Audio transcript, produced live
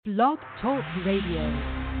Blog Talk Radio.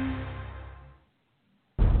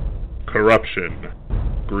 Corruption,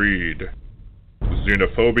 greed,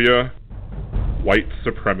 xenophobia, white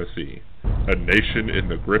supremacy, a nation in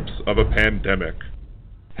the grips of a pandemic,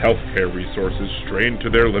 healthcare resources strained to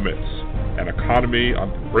their limits, an economy on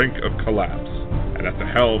the brink of collapse, and at the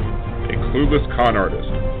helm, a clueless con artist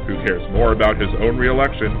who cares more about his own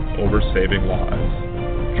re-election over saving lives.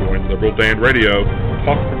 Join Liberal Dan Radio,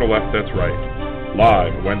 talk from the left that's right.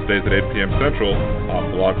 Live Wednesdays at 8 p.m. Central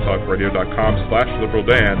on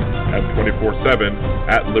blogtalkradio.com/liberaldan and 24/7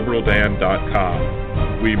 at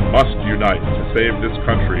liberaldan.com. We must unite to save this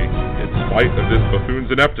country in spite of this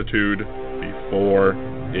buffoon's ineptitude before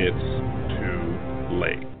it's too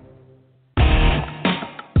late.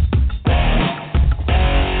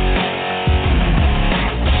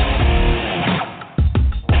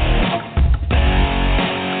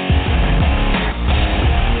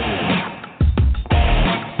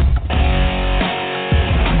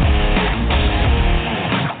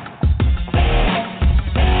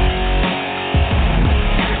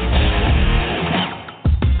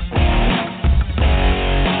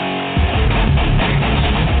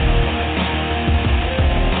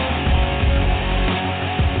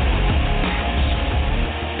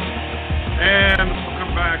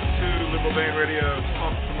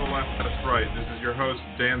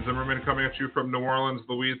 Coming at you from New Orleans,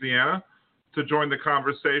 Louisiana. To join the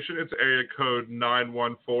conversation, it's area code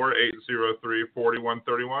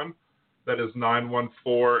 914-803-4131. That is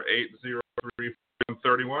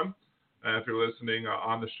 914-803-4131. If you're listening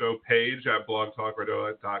on the show page at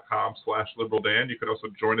blogtalkradio.com/liberaldan, you can also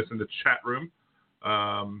join us in the chat room.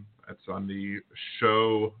 It's on the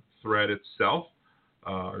show thread itself,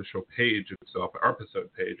 or show page itself, our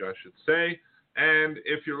episode page, I should say. And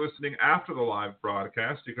if you're listening after the live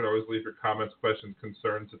broadcast, you can always leave your comments, questions,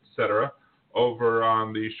 concerns, etc. over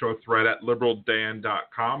on the show thread at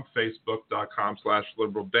liberaldan.com,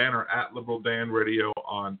 facebook.com/liberaldan, or at liberaldanradio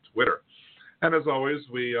on Twitter. And as always,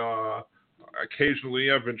 we occasionally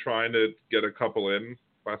have been trying to get a couple in.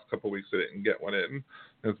 Last couple of weeks I didn't get one in.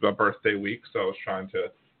 It's my birthday week, so I was trying to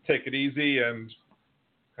take it easy and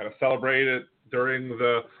kind of celebrate it during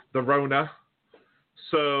the Rona.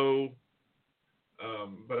 So...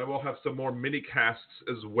 but I will have some more mini-casts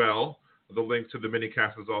as well. The link to the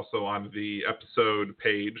mini-cast is also on the episode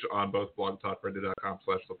page on both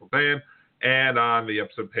blogtalkradio.com/liberaldan and on the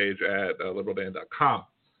episode page at liberaldan.com.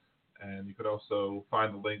 And you could also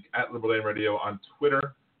find the link at Liberal Dan Radio on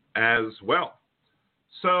Twitter as well.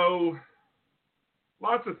 So,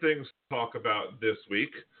 lots of things to talk about this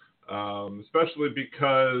week, especially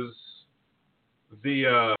because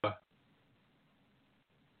the...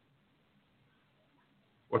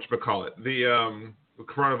 the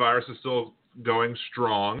coronavirus is still going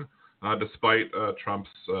strong, despite Trump's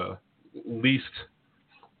least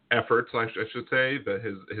efforts, I should say,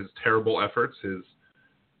 his terrible efforts, his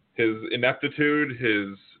ineptitude,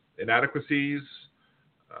 his inadequacies,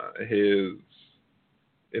 his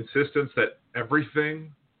insistence that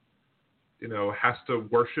everything, has to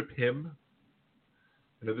worship him.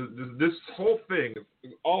 This whole thing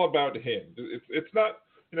is all about him. It's not.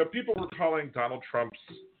 People were calling Donald Trump's,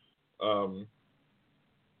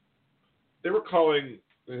 they were calling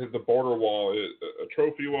the border wall a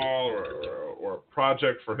trophy wall or a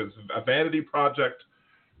project for a vanity project.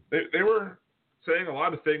 They were saying a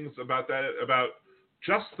lot of things about that, about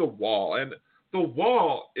just the wall. And the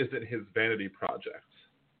wall isn't his vanity project.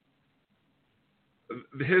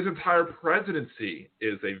 His entire presidency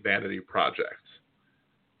is a vanity project.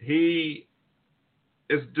 He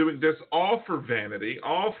is doing this all for vanity,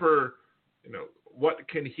 all for, what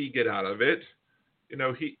can he get out of it?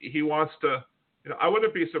 He wants to, I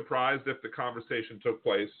wouldn't be surprised if the conversation took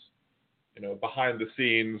place, behind the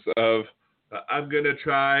scenes of, I'm going to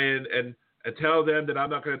try and tell them that I'm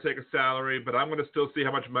not going to take a salary, but I'm going to still see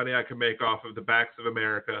how much money I can make off of the backs of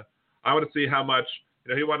America. I want to see how much,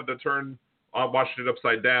 he wanted to turn Washington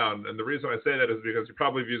upside down. And the reason I say that is because he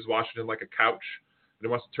probably views Washington like a couch. And he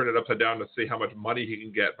wants to turn it upside down to see how much money he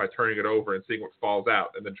can get by turning it over and seeing what falls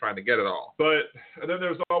out and then trying to get it all. And then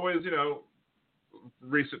there's always,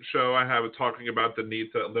 recent show I have talking about the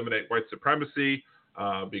need to eliminate white supremacy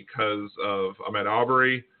because of Ahmaud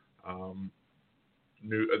Arbery. An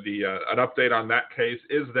update on that case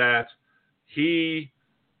is that he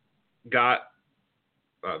got,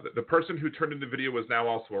 the person who turned in the video was now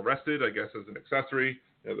also arrested, I guess, as an accessory.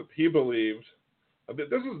 He believed,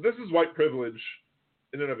 this is white privilege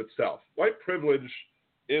in and of itself. White privilege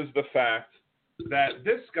is the fact that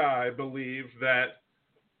this guy believed that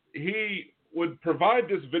he would provide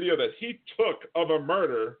this video that he took of a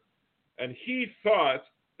murder, and he thought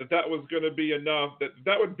that was going to be enough,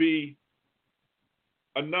 that would be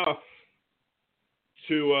enough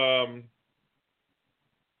to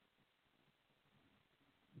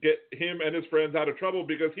get him and his friends out of trouble,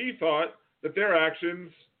 because he thought that their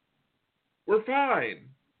actions were fine.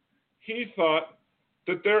 He thought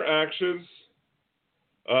that their actions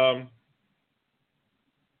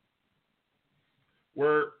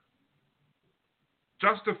were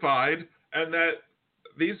justified, and that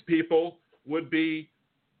these people would be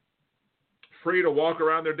free to walk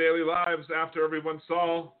around their daily lives after everyone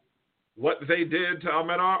saw what they did to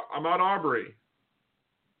Ahmaud Arbery.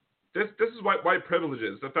 This is what white privilege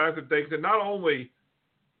is. The fact that they can not only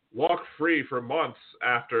walk free for months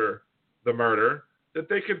after the murder, that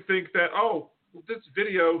they can think that, oh, well, this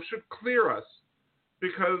video should clear us,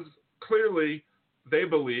 because clearly they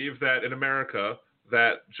believe that in America,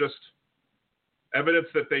 that just evidence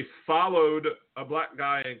that they followed a black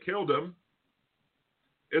guy and killed him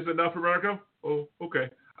is enough for America. Oh, okay.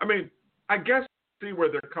 I mean, I guess see where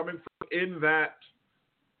they're coming from in that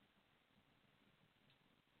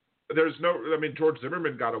George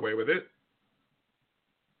Zimmerman got away with it.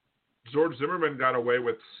 George Zimmerman got away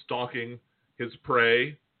with stalking his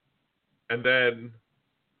prey. And then,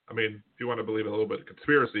 if you want to believe a little bit of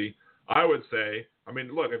conspiracy, I would say,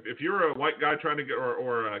 look, if you're a white guy trying to get,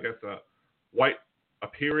 or I guess a white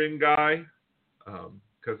appearing guy,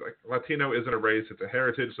 because Latino isn't a race, it's a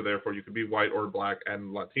heritage, so therefore you can be white or black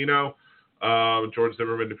and Latino. George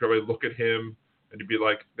Zimmerman, you'd probably look at him and you'd be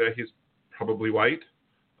like, he's probably white.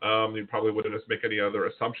 You probably wouldn't just make any other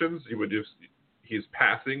assumptions. You would just, he's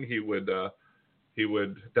passing. He would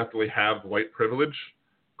definitely have white privilege,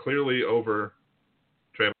 clearly over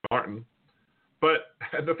Trayvon Martin. But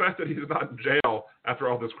the fact that he's not in jail after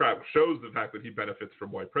all this crap shows the fact that he benefits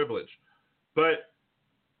from white privilege. But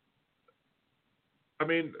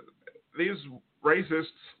these racists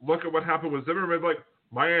look at what happened with Zimmerman like,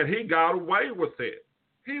 man, he got away with it.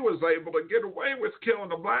 He was able to get away with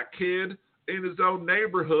killing a black kid in his own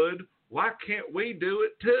neighborhood. Why can't we do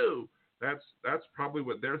it too? That's probably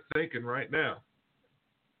what they're thinking right now.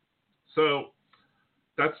 So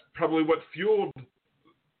that's probably what fueled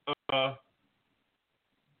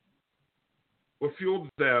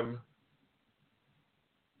them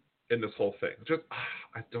in this whole thing.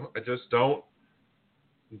 I just don't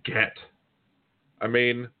get.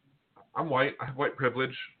 I'm white. I have white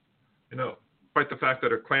privilege. Despite the fact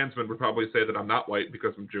that a Klansman would probably say that I'm not white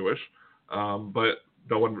because I'm Jewish. But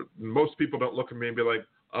most people don't look at me and be like,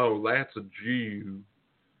 oh, that's a Jew.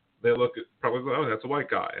 They look at probably, oh, that's a white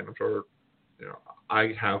guy. And I'm sure,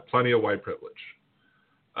 I have plenty of white privilege.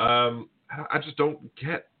 I just don't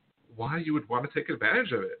get why you would want to take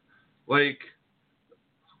advantage of it. Like,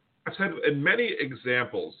 I've said in many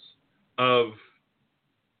examples of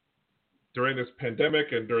during this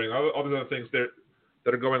pandemic and during all these other things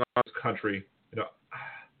that are going on in this country,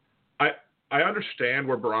 I understand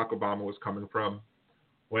where Barack Obama was coming from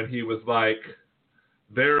when he was like,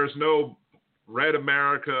 there's no red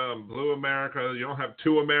America and blue America. You don't have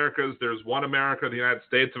two Americas. There's one America, the United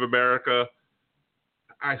States of America.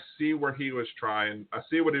 I see where he was trying. I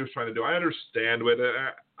see what he was trying to do. I understand with it.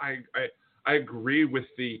 I agree with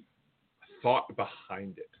the thought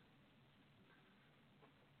behind it.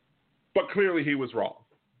 But clearly he was wrong.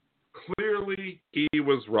 Clearly he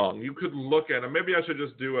was wrong. You could look at him. Maybe I should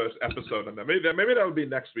just do an episode on that. Maybe that would be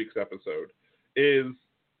next week's episode, is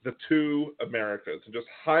the two Americas, and just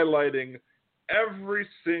highlighting every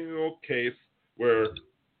single case where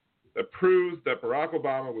that proves that Barack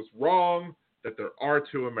Obama was wrong, that there are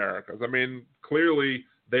two Americas. Clearly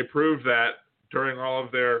they proved that during all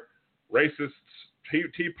of their racist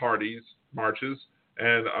Tea Parties marches.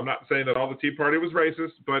 And I'm not saying that all the Tea Party was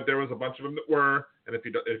racist, but there was a bunch of them that were. And if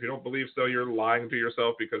you don't believe so, you're lying to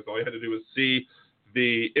yourself, because all you had to do was see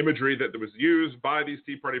the imagery that was used by these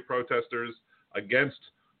Tea Party protesters against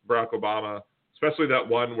Barack Obama, especially that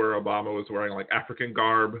one where Obama was wearing like African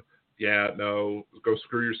garb. Yeah, no, go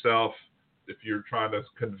screw yourself. If you're trying to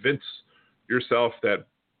convince yourself that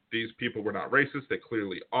these people were not racist, they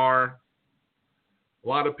clearly are. A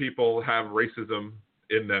lot of people have racism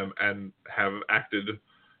in them and have acted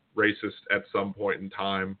racist at some point in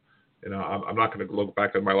time. I'm not going to look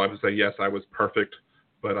back at my life and say, yes, I was perfect,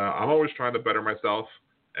 but I'm always trying to better myself,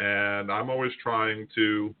 and I'm always trying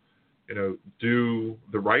to, do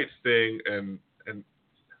the right thing, and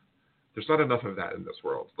there's not enough of that in this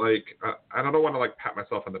world. Like, I don't want to like pat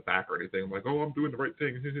myself on the back or anything. I'm like, oh, I'm doing the right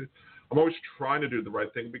thing. I'm always trying to do the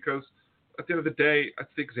right thing, because at the end of the day, that's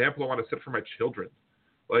the example I want to set for my children.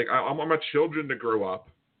 Like, I want my children to grow up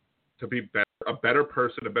to be a better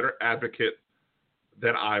person, a better advocate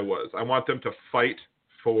than I was. I want them to fight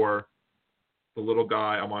for the little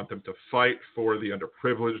guy. I want them to fight for the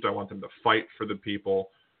underprivileged. I want them to fight for the people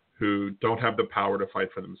who don't have the power to fight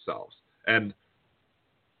for themselves. And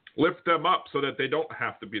lift them up so that they don't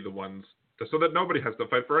have to be the ones, so that nobody has to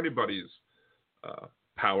fight for anybody's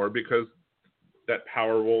power, because that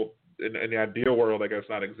power will, in the ideal world, I guess,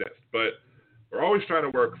 not exist. But we're always trying to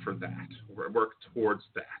work for that. Work towards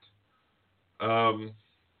that.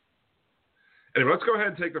 Anyway, let's go ahead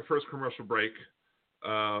and take the first commercial break.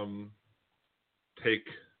 Take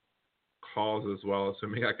calls as well,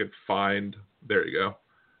 assuming I could find. There you go.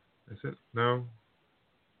 Is it? No,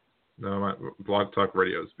 my Blog Talk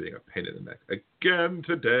Radio is being a pain in the neck again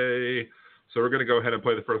today. So we're going to go ahead and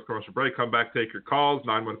play the first commercial break. Come back, take your calls,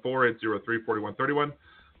 914-803-4131,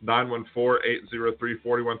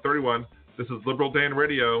 914-803-4131. This is Liberal Dan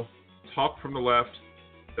Radio. Talk from the left.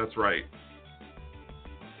 That's right.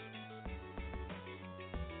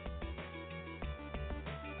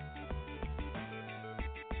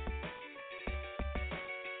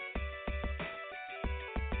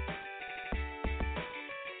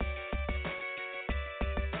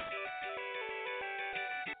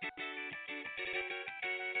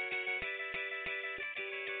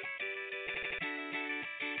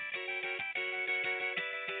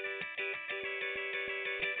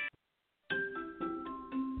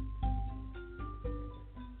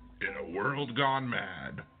 World gone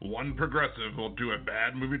mad. One progressive will do a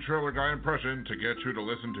bad movie trailer guy impression to get you to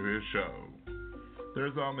listen to his show.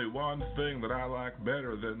 There's only one thing that I like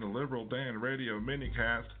better than the Liberal Dan Radio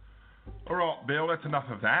minicast. Alright, Bill, that's enough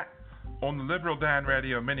of that. On the Liberal Dan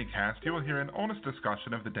Radio minicast, you will hear an honest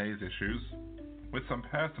discussion of the day's issues, with some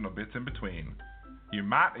personal bits in between. You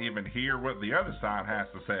might even hear what the other side has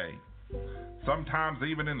to say, sometimes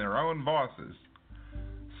even in their own voices.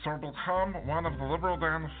 So become one of the Liberal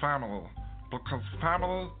Dan family, because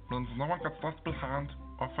family means no one gets left behind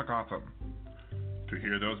or forgotten. To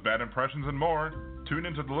hear those bad impressions and more, tune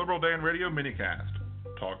into the Liberal Dan Radio minicast.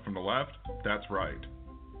 Talk from the left, that's right.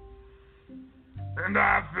 And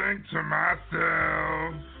I think to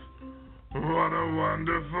myself, what a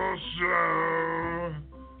wonderful show.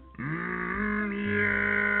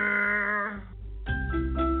 Yeah.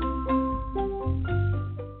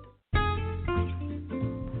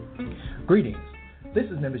 Greetings. This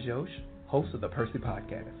is Nimbus Yosh, host of the Percy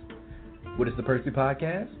Podcast. What is the Percy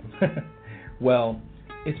Podcast? Well,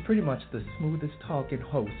 it's pretty much the smoothest talking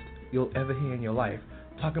host you'll ever hear in your life,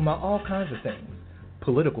 talking about all kinds of things.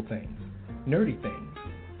 Political things, nerdy things,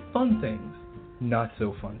 fun things, not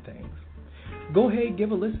so fun things. Go ahead,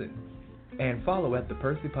 give a listen, and follow at the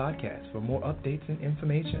Percy Podcast for more updates and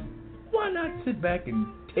information. Why not sit back and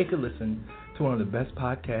take a listen to one of the best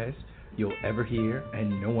podcasts you'll ever hear,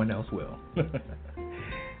 and no one else will.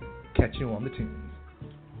 Catch you on the tunes.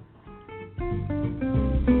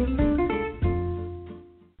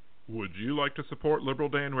 Would you like to support Liberal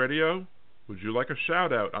Dan Radio? Would you like a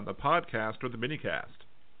shout out on the podcast or the minicast?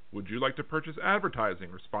 Would you like to purchase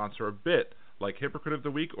advertising or sponsor a bit like Hypocrite of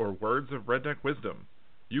the Week or Words of Redneck Wisdom?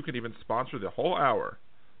 You can even sponsor the whole hour.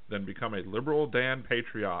 Then become a Liberal Dan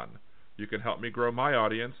Patreon. You can help me grow my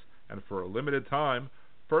audience, and for a limited time,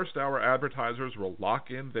 first-hour advertisers will lock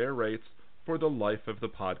in their rates for the life of the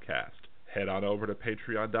podcast. Head on over to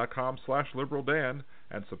patreon.com/liberaldan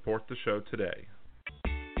and support the show today.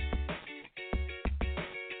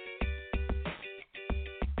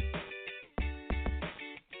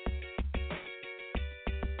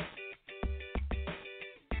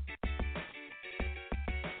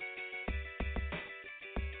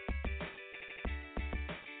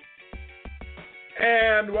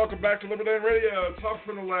 And welcome back to Liberal Dan Radio. Talk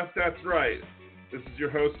from the left, that's right. This is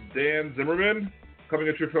your host, Dan Zimmerman, coming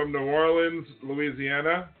at you from New Orleans,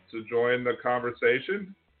 Louisiana, to join the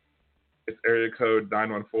conversation. It's area code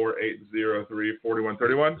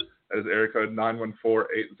 914-803-4131. That is area code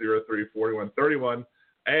 914-803-4131.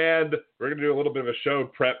 And we're going to do a little bit of a show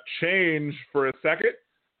prep change for a second,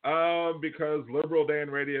 because Liberal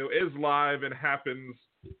Dan Radio is live and happens,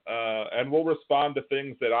 and we'll respond to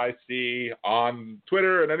things that I see on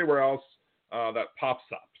Twitter and anywhere else that pops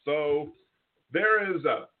up. So there is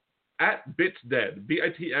at Bitsdead,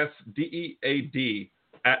 BITSDEAD,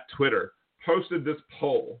 at Twitter, posted this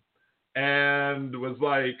poll and was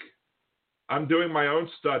like, I'm doing my own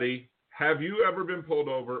study. Have you ever been pulled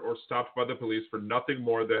over or stopped by the police for nothing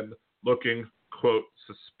more than looking, quote,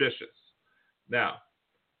 suspicious? Now,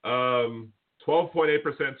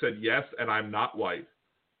 12.8% said yes, and I'm not white.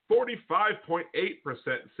 45.8%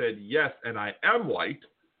 said yes, and I am white.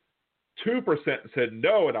 2% said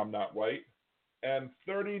no, and I'm not white. And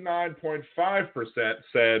 39.5%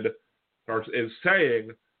 said, or is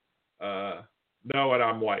saying, no, and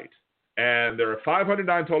I'm white. And there are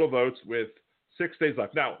 509 total votes with 6 days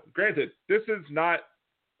left. Now, granted, this is not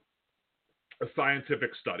a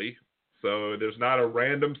scientific study, so there's not a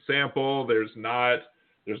random sample. There's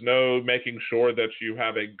no making sure that you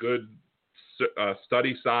have a good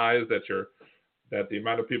study size, that the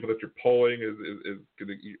amount of people that you're polling is going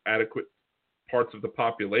to adequate parts of the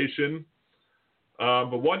population.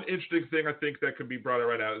 But one interesting thing I think that could be brought up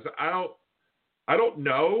right now is I don't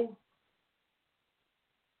know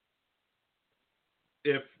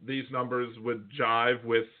if these numbers would jive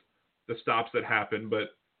with the stops that happen, but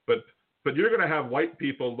you're going to have white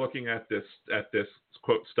people looking at this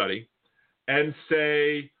quote study and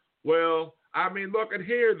say, well, I mean, look at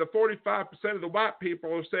here, the 45% of the white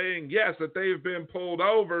people are saying yes, that they've been pulled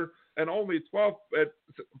over, and only 12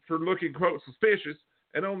 for looking quote suspicious,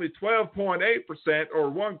 and only 12.8%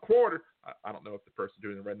 or 1/4. I don't know if the person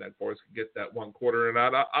doing the redneck voice can get that 1/4 or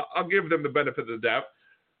not. I'll give them the benefit of the doubt.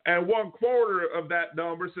 And 1/4 of that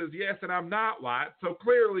number says yes, and I'm not white. So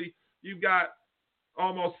clearly, you've got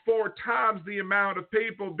almost 4 times the amount of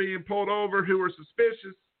people being pulled over who are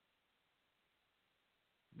suspicious,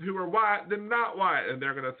 who are white, than not white, and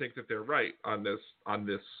they're going to think that they're right on this.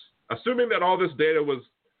 Assuming that all this data was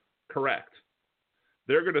correct,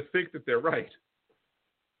 they're going to think that they're right.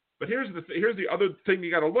 But here's the other thing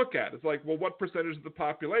you got to look at. It's like, well, what percentage of the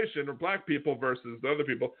population are black people versus the other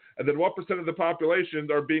people? And then what percent of the population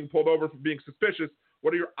are being pulled over for being suspicious?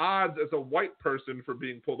 What are your odds as a white person for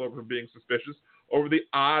being pulled over for being suspicious over the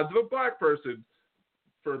odds of a black person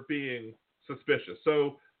for being suspicious?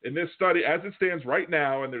 So in this study, as it stands right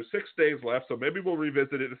now, and there's 6 days left, so maybe we'll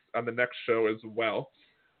revisit it on the next show as well,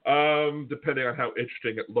 depending on how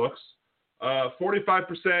interesting it looks.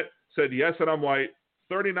 45% said yes, and I'm white.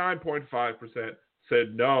 39.5%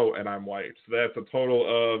 said no, and I'm white. So that's a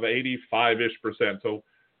total of 85-ish%. So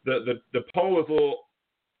the poll is a little,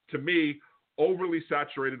 to me, overly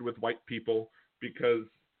saturated with white people, because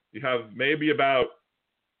you have maybe about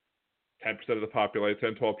 10% of the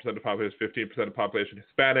population, 10, 12% of the population, 15% of the population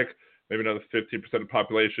Hispanic, maybe another 15% of the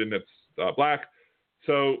population that's black.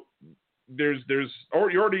 So you're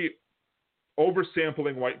already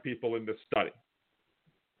oversampling white people in this study.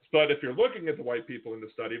 But if you're looking at the white people in the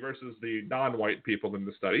study versus the non-white people in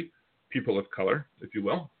the study, people of color, if you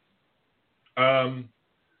will.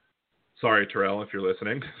 Sorry, Terrell, if you're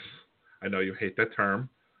listening. I know you hate that term.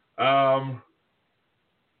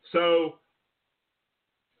 So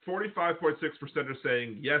 45.6% are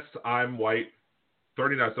saying, yes, I'm white.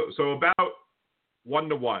 39. So about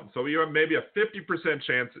 1-to-1. So you have maybe a 50%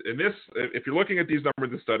 chance in this. If you're looking at these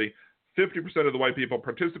numbers in the study, 50% of the white people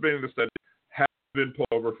participating in the study have been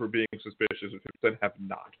pulled over for being suspicious, and 50% have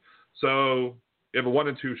not. So you have a 1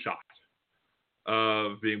 in 2 shot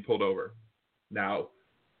of being pulled over. Now,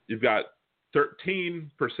 you've got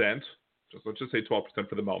 13%, let's just say 12%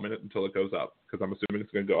 for the moment until it goes up, because I'm assuming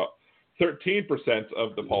it's going to go up. 13%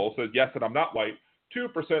 of the poll says yes, and I'm not white.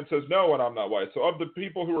 2% says no, and I'm not white. So of the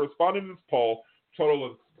people who are responding to this poll, total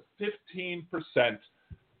of 15%,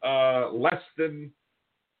 less than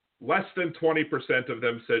 20% of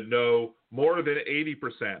them said no, more than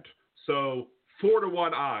 80%. So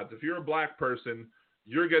 4-to-1 odds. If you're a black person,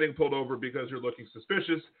 you're getting pulled over because you're looking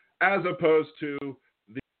suspicious, as opposed to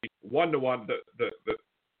the 1-to-1.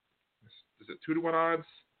 Is it 2-to-1 odds?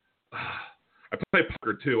 I play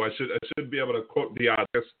poker too. I should be able to quote the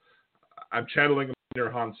odds. I'm channeling near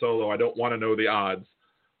Han Solo. I don't want to know the odds.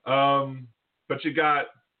 But you got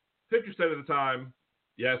 50% of the time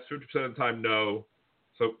yes, 50% of the time no.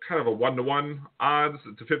 So kind of a 1-to-1 odds.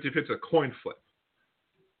 It's a 50-50. It's a coin flip.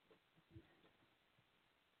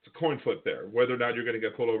 It's a coin flip there, whether or not you're going to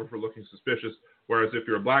get pulled over for looking suspicious. Whereas if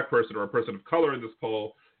you're a black person or a person of color in this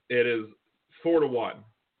poll, it is 4-to-1.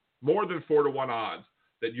 More than 4-to-1 odds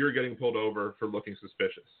that you're getting pulled over for looking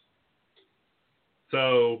suspicious.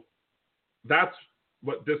 So that's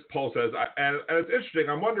what this poll says. And it's interesting.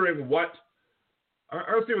 I'm wondering what –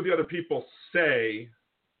 I'll see what the other people say.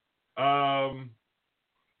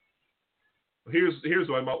 Here's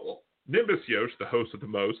one. Nimbus Yosh, the host of the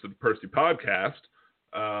Most of the Percy podcast,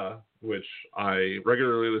 which I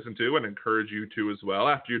regularly listen to and encourage you to as well,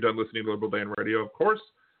 after you're done listening to Liberal Dan Radio, of course.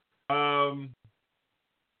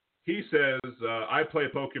 He says, I play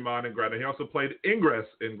Pokemon in Gretna. He also played Ingress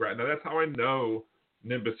in Gretna. That's how I know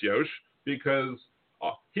Nimbus Yosh, because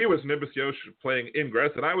he was Nimbus Yosh playing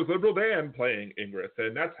Ingress, and I was Liberal Dan playing Ingress,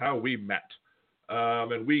 and that's how we met.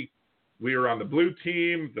 And we were on the blue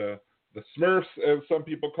team, the Smurfs, as some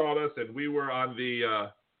people called us, and we were on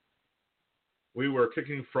we were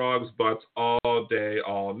kicking frogs' butts all day,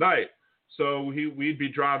 all night. So he would be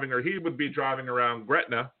driving around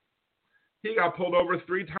Gretna, He got pulled over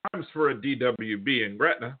 3 times for a DWB in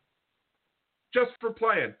Gretna, just for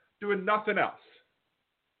playing, doing nothing else.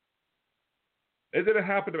 It didn't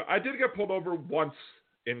happen to me. I did get pulled over once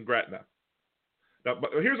in Gretna. Now,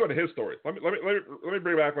 but here's one of his stories. Let me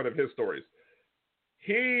bring back one of his stories.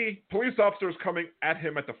 Police officers coming at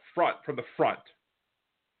him at the front, from the front.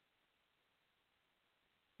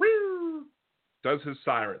 Woo! Does his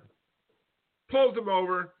siren. Pulls him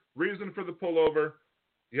over. Reason for the pullover.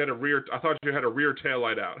 I thought you had a rear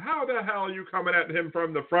taillight out. How the hell are you coming at him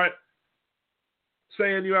from the front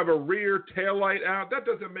saying you have a rear taillight out? That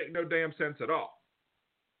doesn't make no damn sense at all.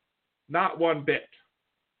 Not one bit.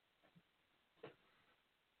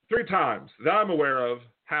 3 times that I'm aware of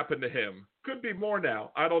happened to him. Could be more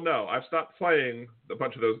now. I don't know. I've stopped playing a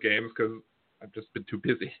bunch of those games because I've just been too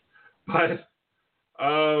busy. But,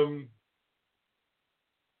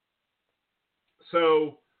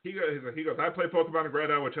 so he goes, I play Pokemon in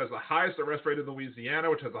Gretna, which has the highest arrest rate in Louisiana,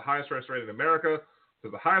 which has the highest arrest rate in America, which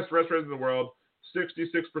has the highest arrest rate in the world.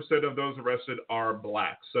 66% of those arrested are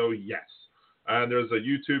black. So, yes. And there's a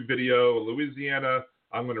YouTube video, Louisiana.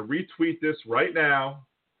 I'm going to retweet this right now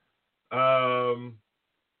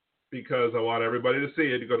because I want everybody to see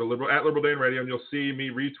it. You go to Liberal Dan Radio, and you'll see me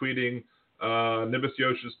retweeting Nimbus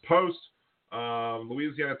Yosh's post.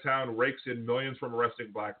 Louisiana town rakes in millions from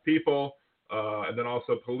arresting black people. And then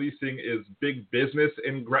also policing is big business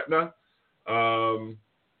in Gretna. And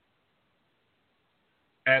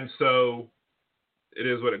so it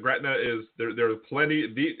is what Gretna is. There are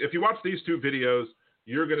plenty. If you watch these 2 videos,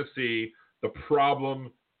 you're going to see the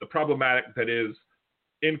problematic that is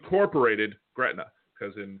incorporated Gretna.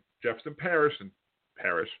 Because in Jefferson Parish,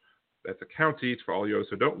 that's a county for all those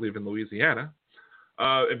who don't live in Louisiana.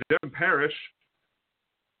 In Jefferson Parish,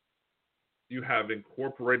 you have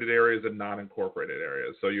incorporated areas and non-incorporated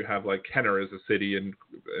areas. So you have like Kenner is a city in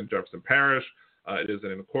Jefferson Parish. It is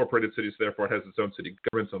an incorporated city, so therefore it has its own city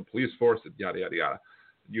government, its own police force, and yada, yada, yada.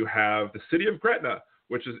 You have the city of Gretna,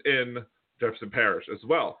 which is in Jefferson Parish as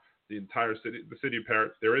well. The entire city, the city of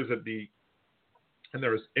Parish, there is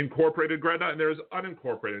incorporated Gretna and there is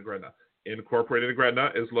unincorporated Gretna. Incorporated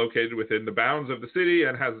Gretna is located within the bounds of the city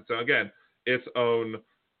and has its own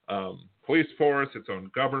police force, its own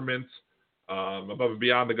government, above and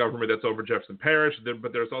beyond the government that's over Jefferson Parish.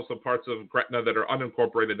 But there's also parts of Gretna that are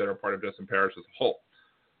unincorporated that are part of Jefferson Parish as a whole.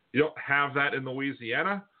 You don't have that in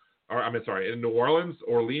Louisiana, in New Orleans.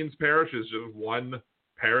 Orleans Parish is just one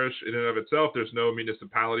parish in and of itself. There's no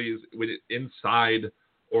municipalities inside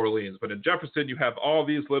Orleans. But in Jefferson, you have all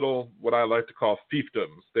these little, what I like to call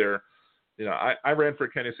fiefdoms. I ran for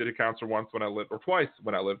Kenner City Council twice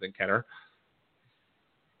when I lived in Kenner.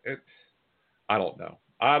 I don't know.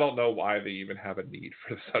 I don't know why they even have a need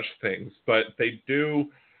for such things, but they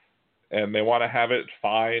do, and they want to have it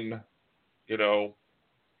fine. I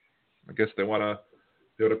guess they want to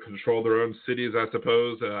be able to control their own cities, I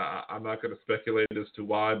suppose. I'm not going to speculate as to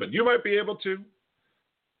why, but you might be able to,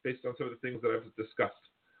 based on some of the things that I've discussed.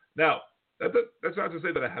 Now, that's not to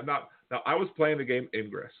say that I have not. Now, I was playing the game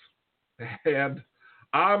Ingress, and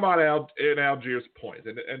I'm in Algiers Point.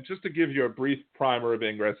 And just to give you a brief primer of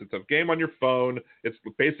Ingress, it's a game on your phone. It's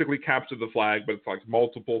basically capture the flag, but it's like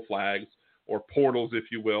multiple flags or portals,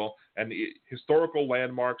 if you will. And the historical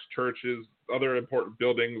landmarks, churches, other important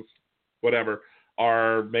buildings, whatever,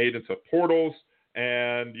 are made into portals.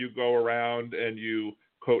 And you go around and you,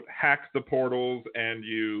 quote, hack the portals and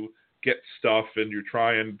you get stuff and you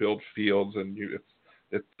try and build fields. And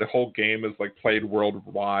the whole game is like played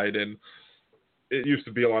worldwide. And it used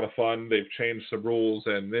to be a lot of fun. They've changed some rules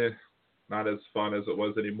and not as fun as it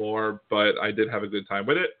was anymore, but I did have a good time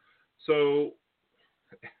with it. So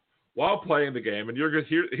while playing the game, and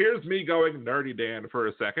here's me going nerdy Dan for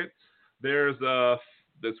a second. There's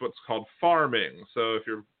this what's called farming. So if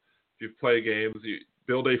you play games, you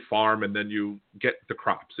build a farm and then you get the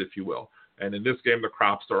crops, if you will. And in this game, the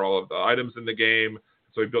crops are all of the items in the game.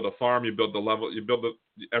 So you build a farm, you build the level,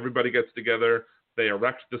 everybody gets together, they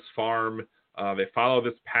erect this farm. They follow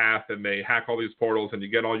this path and they hack all these portals and you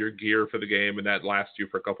get all your gear for the game, and that lasts you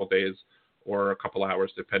for a couple days or a couple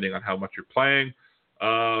hours depending on how much you're playing.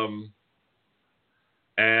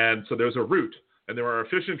 And so there's a route, and there are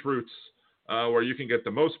efficient routes where you can get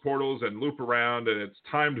the most portals and loop around, and it's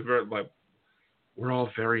timed very like we're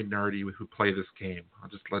all very nerdy who play this game.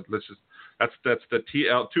 That's the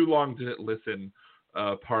TL too long didn't listen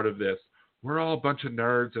part of this. We're all a bunch of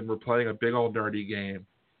nerds and we're playing a big old nerdy game.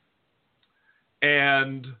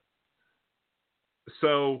 And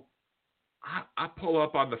so I pull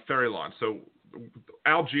up on the ferry launch. So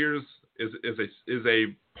Algiers is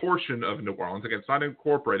a portion of New Orleans. Again, it's not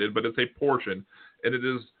incorporated, but it's a portion. And it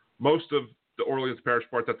is most of the Orleans Parish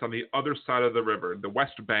part that's on the other side of the river, the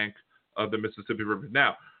west bank of the Mississippi River.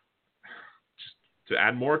 Now, just to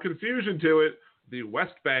add more confusion to it, the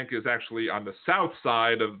west bank is actually on the south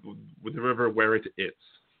side of the river where it is.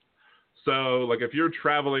 So, like, if you're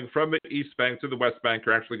traveling from the east bank to the west bank,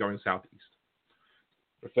 you're actually going southeast.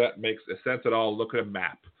 If that makes sense at all, look at a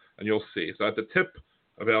map, and you'll see. So at the tip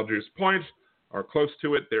of Algiers Point, or close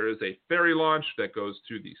to it, there is a ferry launch that goes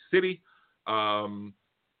to the city. And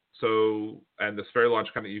this ferry launch,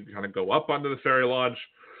 you kind of go up onto the ferry launch.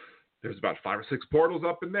 There's about 5 or 6 portals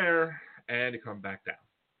up in there, and you come back down.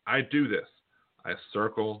 I do this. I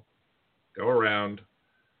circle, go around,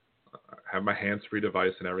 have my hands-free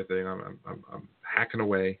device and everything. I'm hacking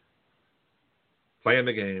away, playing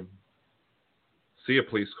the game, see a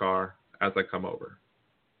police car as I come over,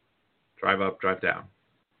 drive up, drive down.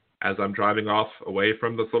 As I'm driving off away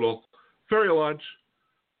from this little ferry launch,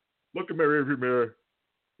 look in my rearview mirror,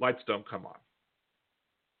 lights don't come on.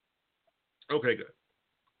 Okay, good.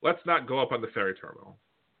 Let's not go up on the ferry terminal.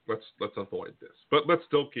 Let's avoid this. But let's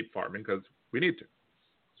still keep farming because we need to.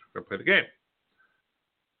 So we're going to play the game.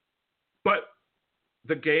 But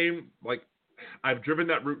the game, like, I've driven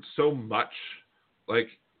that route so much. Like,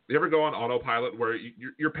 you ever go on autopilot where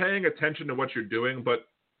you're paying attention to what you're doing, but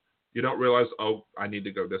you don't realize, oh, I need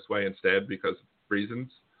to go this way instead because of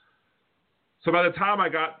reasons. So by the time I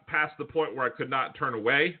got past the point where I could not turn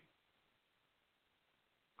away,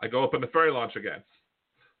 I go up on the ferry launch again.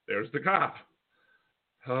 There's the cop.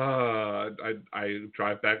 I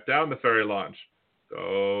drive back down the ferry launch.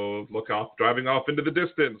 Go look off, driving off into the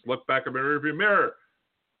distance. Look back at my rearview mirror.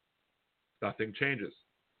 Nothing changes.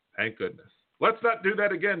 Thank goodness. Let's not do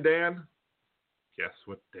that again, Dan. Guess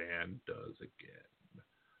what Dan does again?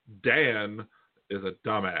 Dan is a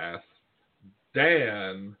dumbass.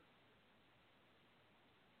 Dan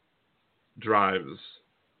drives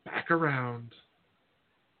back around,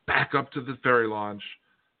 back up to the ferry launch,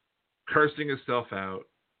 cursing himself out,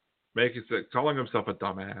 calling himself a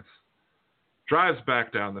dumbass, drives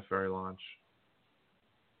back down the ferry launch,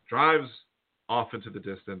 drives off into the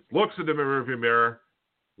distance, looks into the rearview mirror,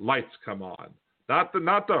 lights come on. Not the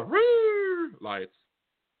lights,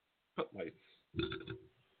 but lights.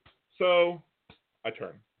 So I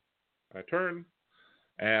turn,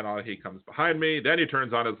 and he comes behind me. Then he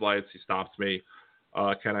turns on his lights. He stops me.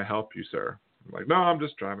 Can I help you, sir? I'm like, no, I'm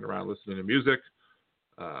just driving around listening to music.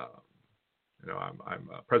 I'm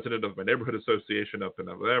president of my neighborhood association up in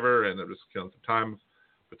whatever, and I'm just killing some time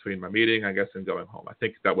between my meeting, I guess, and going home. I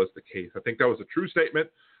think that was the case. I think that was a true statement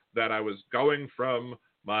that I was going from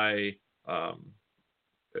my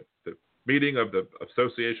the meeting of the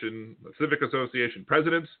association, the civic association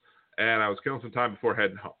presidents, and I was killing some time before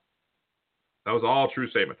heading home. That was all true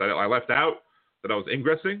statements. I left out that I was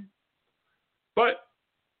ingressing, but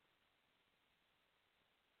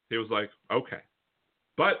he was like, okay.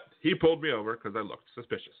 But he pulled me over because I looked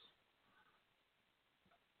suspicious.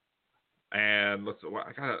 And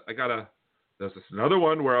there's another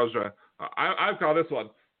one where I've got this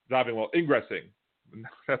one, driving while ingressing.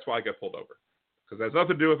 That's why I get pulled over. Because it has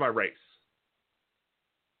nothing to do with my race.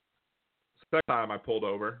 Second time I pulled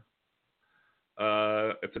over,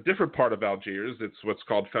 it's a different part of Algiers. It's what's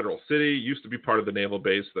called Federal City. It used to be part of the naval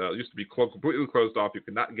base. It used to be completely closed off. You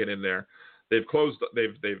could not get in there. They've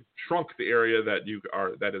shrunk the area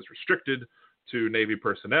that is restricted to Navy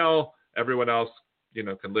personnel. Everyone else,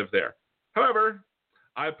 can live there. However,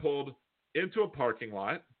 I pulled into a parking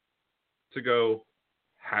lot to go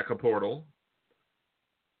hack a portal.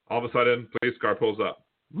 All of a sudden, police car pulls up.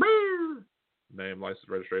 Name, license,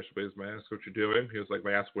 registration, please. May I ask what you're doing? He was like,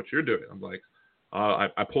 may I ask what you're doing? I'm like,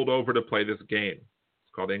 I pulled over to play this game.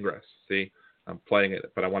 It's called Ingress. See, I'm playing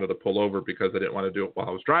it, but I wanted to pull over because I didn't want to do it while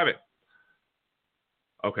I was driving.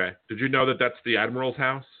 Okay. Did you know that that's the Admiral's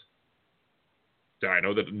house? Did I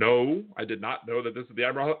know that? No, I did not know that this is the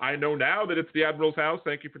Admiral's house. I know now that it's the Admiral's house.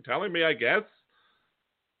 Thank you for telling me, I guess.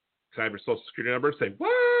 Can I have your social security number? Say,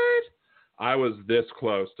 what? I was this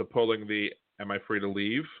close to pulling the am I free to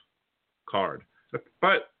leave card.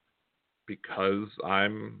 But because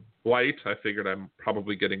I'm white, I figured I'm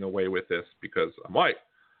probably getting away with this because I'm white.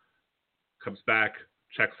 Comes back,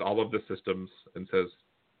 checks all of the systems, and says,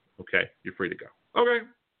 okay, you're free to go. Okay,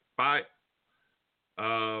 bye.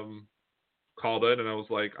 Called in, and I was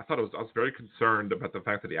very concerned about the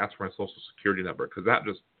fact that he asked for my social security number because that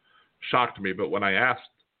just shocked me. But when I asked,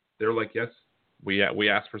 they were like, yes, we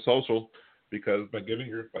asked for social because by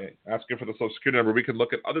asking for the social security number, we can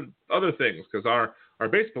look at other things because our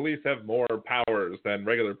base police have more powers than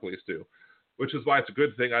regular police do, which is why it's a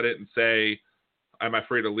good thing I didn't say, am I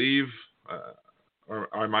free to leave? Or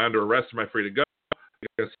am I under arrest? Am I free to go?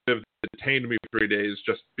 guess Civ detained me for 3 days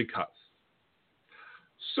just because.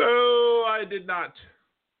 So I did not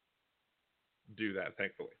do that,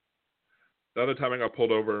 thankfully. The other time I got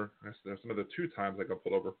pulled over, there's another 2 times I got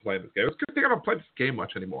pulled over playing this game. It's a good thing I don't play this game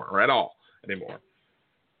much anymore, or at all anymore.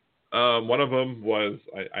 One of them was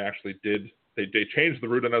I actually did. They changed the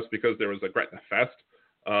route on us because there was a Gretna Fest,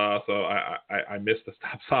 so I missed the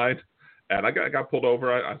stop sign, and I got pulled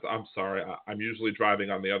over. I'm sorry. I'm usually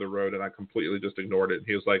driving on the other road, and I completely just ignored it. And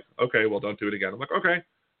he was like, "Okay, well, don't do it again." I'm like, "Okay."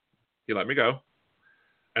 He let me go.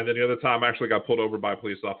 And then the other time I actually got pulled over by a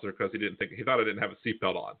police officer because he thought I didn't have a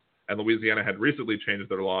seatbelt on. And Louisiana had recently changed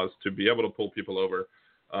their laws to be able to pull people over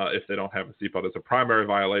if they don't have a seatbelt. It's a primary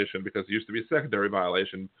violation because it used to be a secondary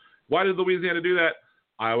violation. Why did Louisiana do that?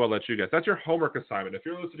 I will let you guess. That's your homework assignment. If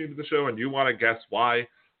you're listening to the show and you want to guess why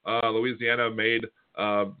Louisiana made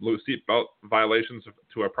seatbelt violations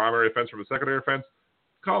to a primary offense from a secondary offense,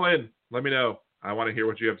 call in. Let me know. I want to hear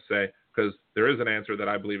what you have to say because there is an answer that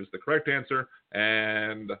I believe is the correct answer,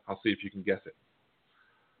 and I'll see if you can guess it.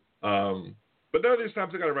 But none of these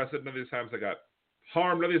times I got arrested. None of these times I got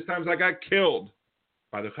harmed. None of these times I got killed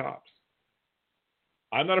by the cops.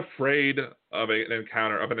 I'm not afraid of an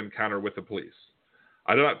encounter with the police.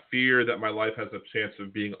 I do not fear that my life has a chance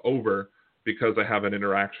of being over because I have an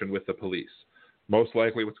interaction with the police. Most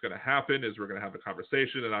likely what's going to happen is we're going to have a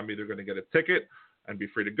conversation and I'm either going to get a ticket and be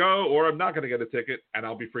free to go, or I'm not going to get a ticket and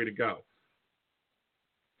I'll be free to go.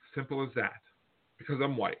 Simple as that. Because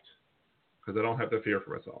I'm white. Because I don't have to fear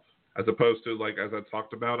for myself. As opposed to, like, as I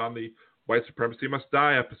talked about on the White Supremacy Must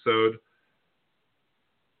Die episode,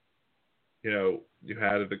 you know, you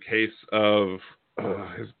had the case of,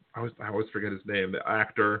 I always forget his name, the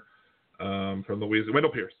actor from Louisiana,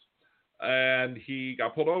 Wendell Pierce. And he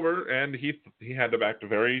got pulled over, and he had to act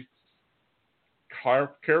very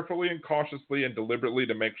carefully and cautiously and deliberately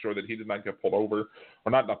to make sure that he did not get pulled over,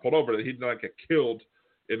 or not pulled over, that he did not get killed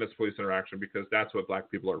in this police interaction, because that's what black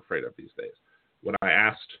people are afraid of these days. When I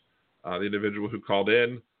asked the individual who called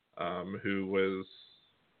in, who was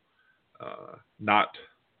not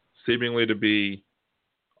seemingly to be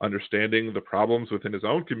understanding the problems within his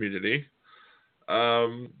own community,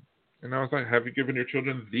 and I was like, have you given your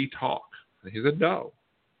children the talk? And he said, no.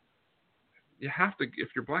 You have to, if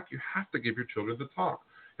you're black, you have to give your children the talk.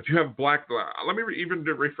 If you have black, let me even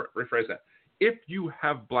rephrase that. If you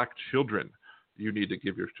have black children, you need to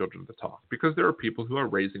give your children the talk, because there are people who are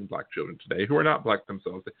raising black children today who are not black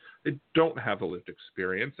themselves. They don't have the lived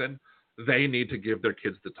experience, and they need to give their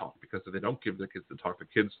kids the talk, because if they don't give their kids the talk, the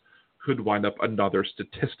kids could wind up another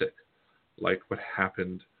statistic, like what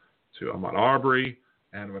happened to Ahmaud Arbery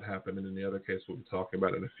and what happened in the other case we'll be talking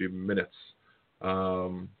about in a few minutes,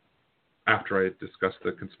 after I discuss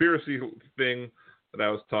the conspiracy thing that I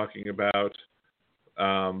was talking about.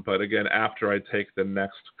 But again, after I take the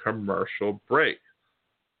next commercial break.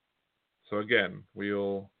 So again,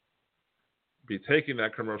 we'll be taking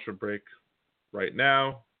that commercial break right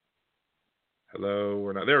now. Hello,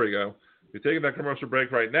 we're not. There we go. We're taking that commercial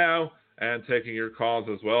break right now and taking your calls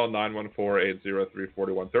as well.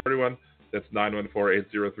 914-803-4131. That's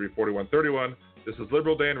 914-803-4131. This is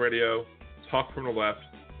Liberal Dan Radio. Talk from the left.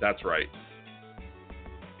 That's right.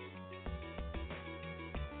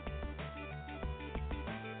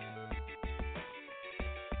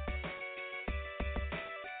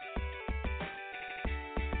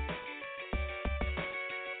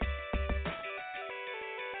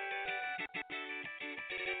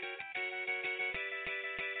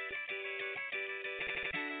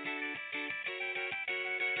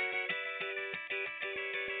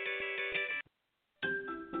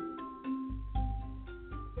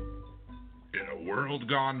 World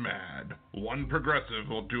Gone Mad. One progressive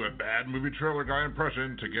will do a bad movie trailer guy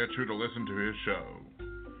impression to get you to listen to his show.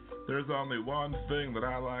 There's only one thing that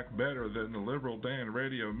I like better than the Liberal Dan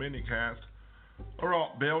Radio minicast.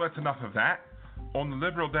 Alright, Bill, that's enough of that. On the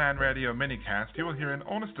Liberal Dan Radio minicast, you will hear an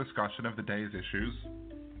honest discussion of the day's issues,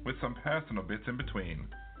 with some personal bits in between.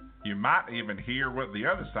 You might even hear what the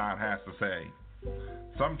other side has to say,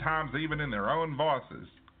 sometimes even in their own voices.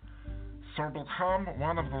 So become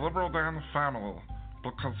one of the Liberal Dan family,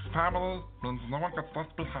 because family means no one gets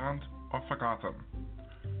left behind or forgotten.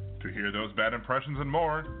 To hear those bad impressions and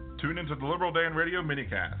more, tune into the Liberal Dan Radio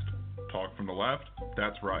minicast. Talk from the left,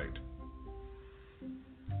 that's right.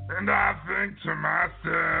 And I think to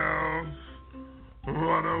myself,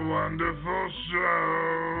 what a wonderful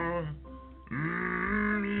show.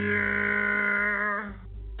 Yeah.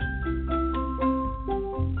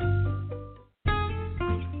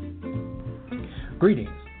 Greetings.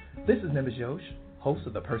 This is Nimbus Yosh, host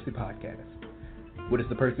of the Percy Podcast. What is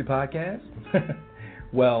the Percy Podcast?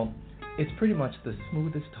 Well, It's pretty much the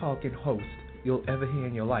smoothest talking host you'll ever hear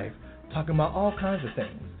in your life, talking about all kinds of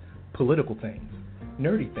things. Political things,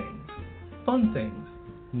 nerdy things, fun things,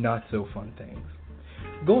 not so fun things.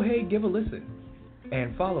 Go ahead, give a listen,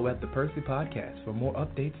 and follow at the Percy Podcast for more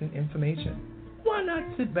updates and information. Why not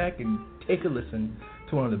sit back and take a listen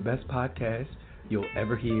to one of the best podcasts you'll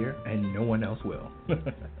ever hear, and no one else will.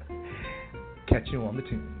 Catch you on the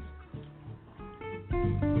tunes.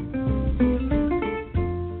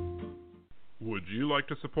 Would you like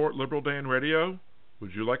to support Liberal Dan Radio?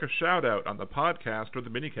 Would you like a shout out on the podcast or the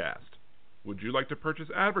minicast? Would you like to purchase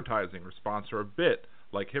advertising or sponsor a bit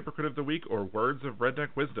like Hypocrite of the Week or Words of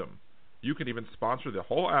Redneck Wisdom? You can even sponsor the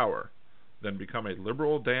whole hour. Then become a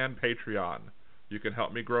Liberal Dan Patreon. You can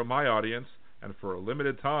help me grow my audience, and for a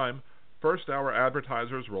limited time, first hour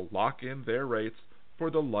advertisers will lock in their rates for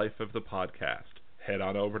the life of the podcast. Head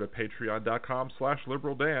on over to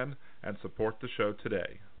patreon.com/liberaldan and support the show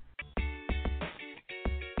today.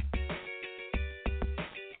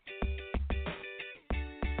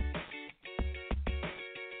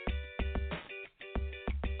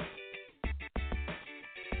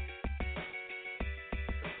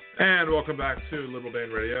 And welcome back to Liberal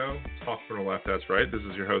Dan Radio. Talk from the left, that's right. This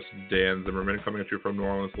is your host, Dan Zimmerman, coming at you from New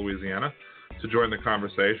Orleans, Louisiana. To join the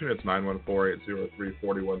conversation, it's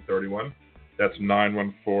 914-803-4131. That's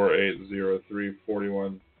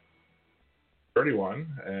 914-803-4131.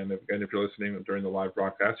 And if you're listening during the live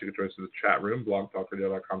broadcast, you can join us in the chat room,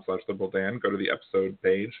 blogtalkradio.com/liberaldan. Go to the episode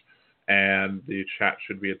page, and the chat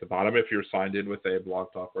should be at the bottom if you're signed in with a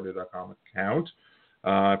blogtalkradio.com account.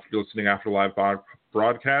 If you're listening after the live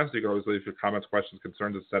broadcast, you can always leave your comments, questions,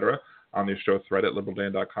 concerns, etc. on the show thread at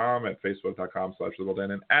liberaldan.com, at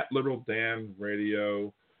facebook.com/liberaldan, and at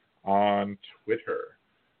liberaldanradio on Twitter.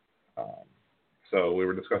 So we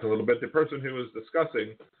were discussing a little bit. The person who was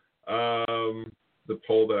discussing the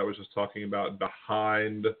poll that I was just talking about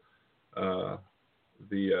behind the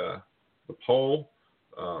poll,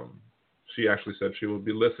 she actually said she will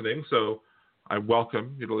be listening. So I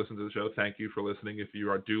welcome you to listen to the show. Thank you for listening. If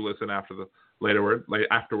you do listen after the later words.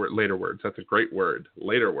 That's a great word.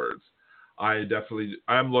 Later words.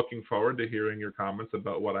 I'm looking forward to hearing your comments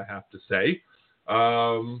about what I have to say.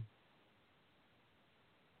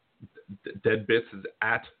 Deadbits is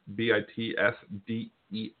at BITSDEAD.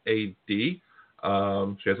 She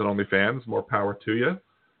has an OnlyFans. More power to you.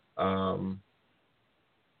 I'm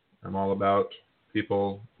all about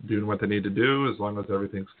people doing what they need to do as long as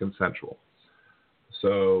everything's consensual.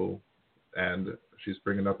 So, and she's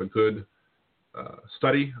bringing up a good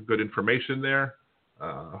study, good information there.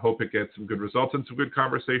 I hope it gets some good results and some good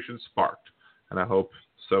conversations sparked. And I hope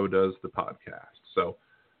so does the podcast. So,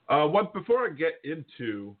 before I get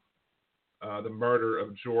into the murder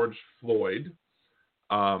of George Floyd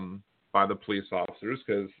by the police officers,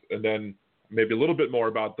 and then maybe a little bit more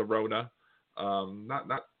about the Rona. I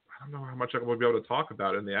don't know how much I will be able to talk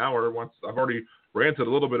about in the hour. Once I've already ranted a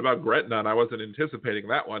little bit about Gretna, and I wasn't anticipating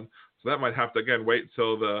that one, so that might have to again wait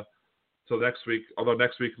till next week. Although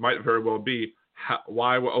next week might very well be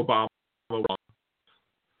why Obama was wrong.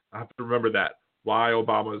 I have to remember that why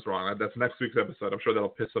Obama is wrong. That's next week's episode. I'm sure that'll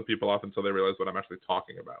piss some people off until they realize what I'm actually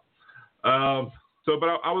talking about. But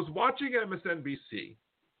I was watching MSNBC,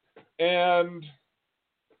 and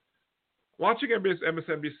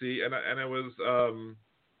MSNBC, and it was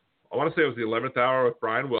I want to say it was the 11th hour with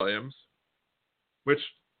Brian Williams, which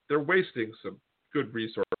they're wasting some good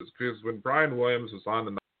resources, because when Brian Williams was on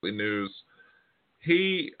the nightly news,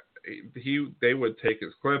 they would take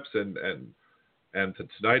his clips and the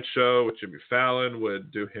Tonight Show with Jimmy Fallon would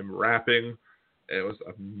do him rapping. It was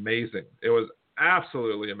amazing. It was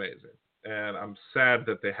absolutely amazing. And I'm sad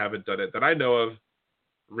that they haven't done it that I know of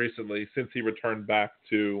recently since he returned back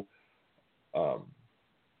to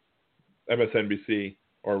MSNBC,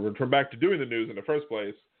 or returned back to doing the news in the first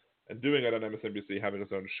place and doing it on MSNBC, having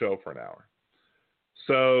his own show for an hour.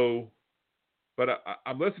 So, but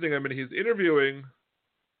I'm listening to him, and he's interviewing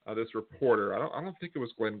this reporter. I don't think it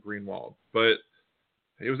was Glenn Greenwald, but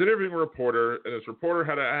he was interviewing a reporter, and this reporter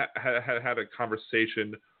had a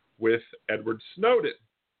conversation with Edward Snowden.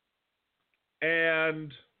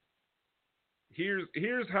 And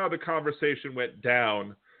here's how the conversation went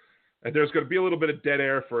down. And there's going to be a little bit of dead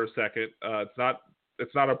air for a second. This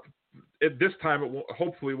time it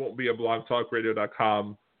hopefully won't be a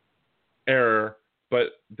blogtalkradio.com error,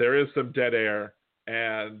 but there is some dead air,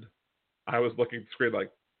 and I was looking at the screen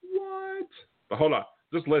like, what? But hold on,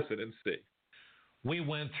 just listen and see. We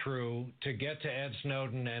went through to get to Ed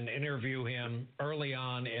Snowden and interview him early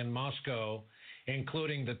on in Moscow,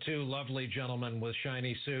 including the two lovely gentlemen with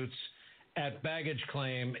shiny suits at baggage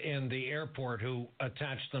claim in the airport who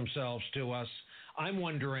attached themselves to us. I'm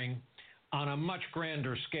wondering, on a much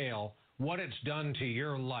grander scale, what it's done to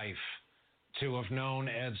your life to have known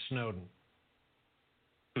Ed Snowden.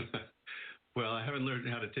 Well, I haven't learned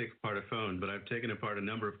how to take apart a phone, but I've taken apart a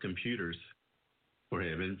number of computers for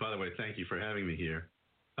him. And by the way, thank you for having me here.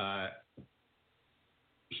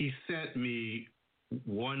 He sent me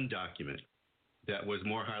one document that was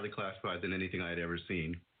more highly classified than anything I had ever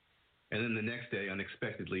seen. And then the next day,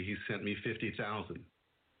 unexpectedly, he sent me 50,000.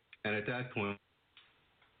 And at that point...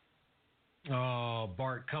 Oh,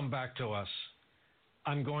 Bart, come back to us.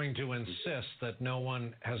 I'm going to insist that no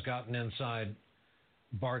one has gotten inside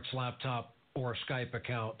Bart's laptop or Skype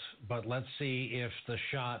account, but let's see if the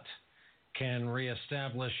shot can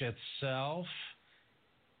reestablish itself.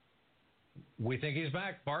 We think he's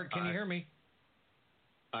back. Bart, can you hear me?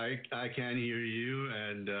 I can hear you,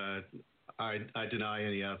 and I deny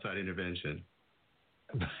any outside intervention.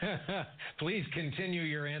 Please continue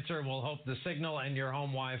your answer, and we'll hope the signal and your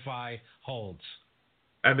home Wi-Fi holds.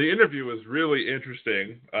 And the interview was really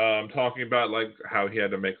interesting, talking about like how he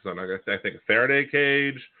had to make some, I think, a Faraday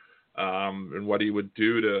cage, and what he would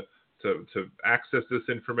do to access this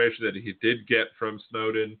information that he did get from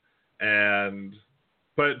Snowden.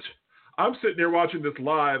 But I'm sitting here watching this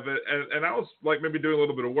live, and I was like maybe doing a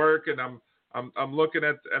little bit of work, and I'm looking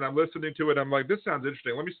at and I'm listening to it. I'm like, this sounds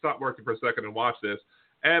interesting. Let me stop working for a second and watch this.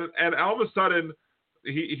 And all of a sudden,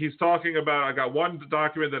 he's talking about, I got one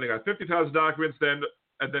document, then I got 50,000 documents, and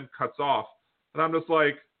then cuts off. And I'm just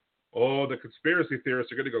like, oh, the conspiracy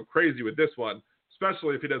theorists are going to go crazy with this one,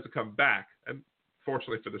 especially if he doesn't come back. And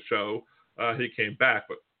fortunately for the show, he came back.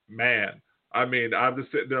 But man, I mean, I'm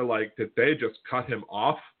just sitting there like, did they just cut him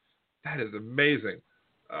off? That is amazing.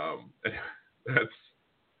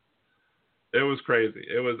 It was crazy.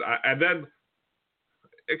 It was, and then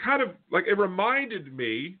it kind of like, it reminded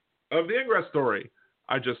me of the Ingress story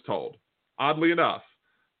I just told, oddly enough,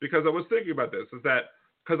 because I was thinking about this, is that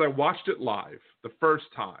because I watched it live the first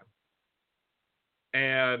time,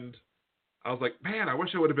 and I was like, man, I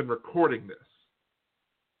wish I would have been recording this.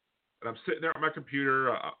 And I'm sitting there on my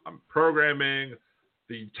computer, I'm programming,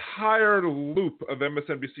 the entire loop of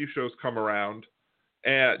MSNBC shows come around,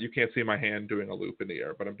 and you can't see my hand doing a loop in the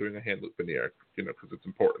air, but I'm doing a hand loop in the air, because it's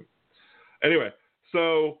important. Anyway,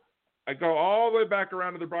 so I go all the way back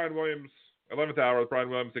around to the Brian Williams, 11th hour with Brian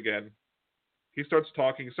Williams again. He starts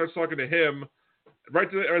talking to him. Right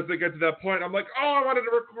as they get to that point, I'm like, oh, I wanted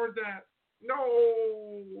to record that.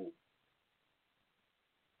 No.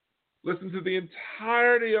 Listen to the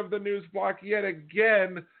entirety of the news block yet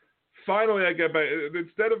again. Finally, I get back.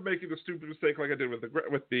 Instead of making the stupid mistake like I did with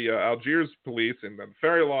the Algiers police and the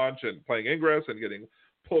ferry launch and playing Ingress and getting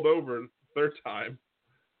pulled over third time,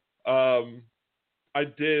 I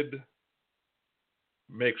did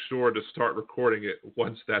make sure to start recording it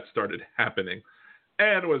once that started happening,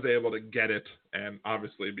 and was able to get it, and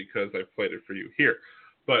obviously because I played it for you here.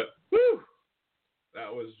 But whew,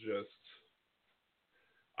 that was just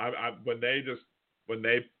when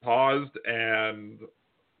they paused and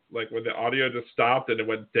like when the audio just stopped and it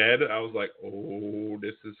went dead, I was like, oh,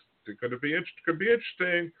 this is going to be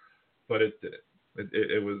interesting, but it didn't.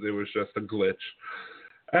 It was just a glitch.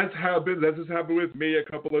 As has happened with me a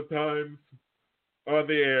couple of times on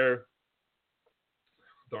the air.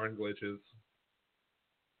 Darn glitches.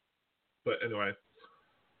 But anyway,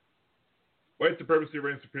 white supremacy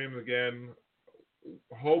reigns supreme again.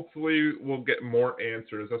 Hopefully we'll get more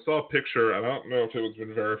answers. I saw a picture. I don't know if it was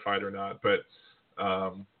been verified or not, but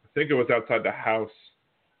I think it was outside the house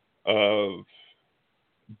of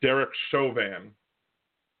Derek Chauvin.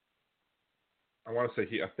 I want to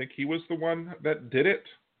say I think he was the one that did it.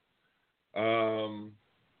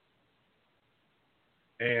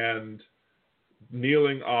 And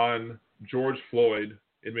kneeling on George Floyd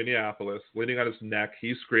in Minneapolis, leaning on his neck,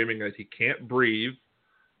 he's screaming that he can't breathe.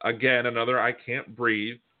 Again, another I can't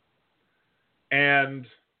breathe. And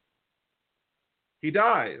he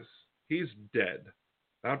dies. He's dead.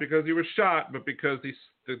 Not because he was shot, but because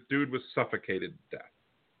the dude was suffocated to death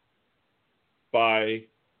by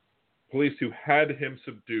police who had him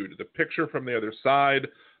subdued. The picture from the other side,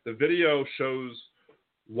 the video shows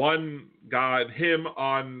one guy, him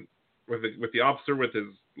on with the officer with his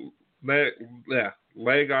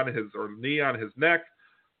leg on his or knee on his neck.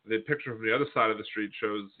 The picture from the other side of the street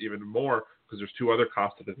shows even more because there's two other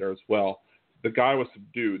cops in there as well. The guy was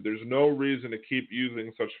subdued. There's no reason to keep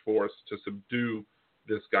using such force to subdue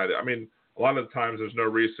this guy. I mean, a lot of the times there's no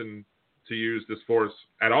reason to use this force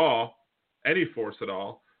at all, any force at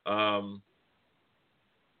all.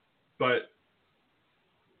 But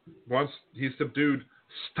once he's subdued,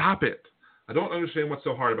 stop it. I don't understand what's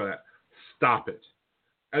so hard about that. Stop it.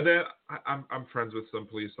 And then I'm friends with some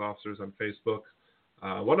police officers on Facebook.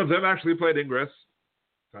 One of them actually played Ingress.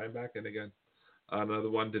 Time back in again. Another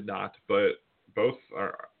one did not. But both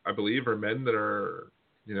are, I believe, are men that are,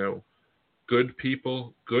 good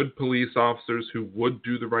people, good police officers who would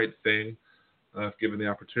do the right thing if given the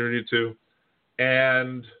opportunity to.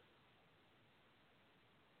 And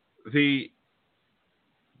they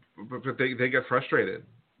get frustrated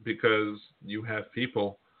because you have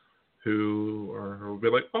people who will be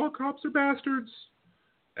like, oh, cops are bastards.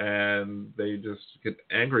 And they just get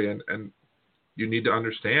angry. And you need to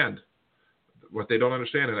understand what they don't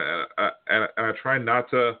understand. And I try not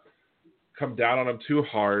to come down on them too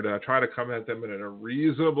hard. I try to come at them in a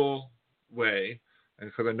reasonable way. And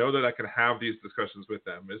because I know that I can have these discussions with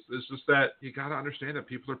them. It's just that you got to understand that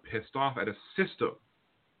people are pissed off at a system.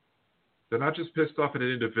 They're not just pissed off at an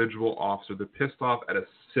individual officer. They're pissed off at a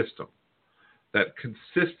system that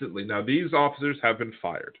consistently, now these officers have been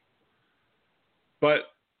fired,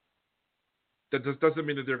 but that doesn't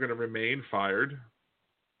mean that they're going to remain fired.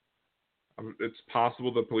 It's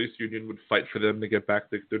possible the police union would fight for them to get back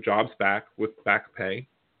their jobs back with back pay.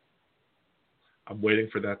 I'm waiting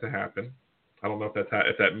for that to happen. I don't know if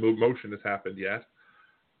that motion has happened yet,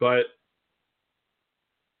 but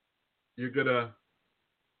you're gonna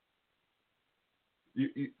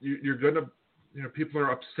people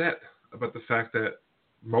are upset about the fact that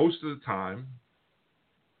most of the time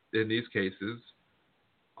in these cases,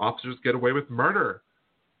 officers get away with murder.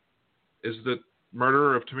 Is the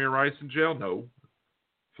murderer of Tamir Rice in jail? No.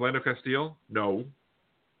 Philando Castile? No.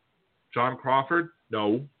 John Crawford?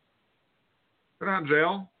 No. They're not in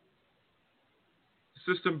jail.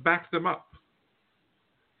 The system backed them up.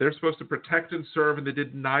 They're supposed to protect and serve, and they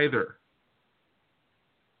did neither.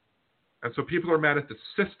 And so people are mad at the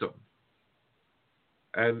system.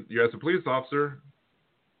 And you, as a police officer,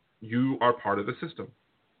 you are part of the system.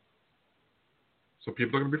 So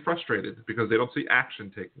people are going to be frustrated because they don't see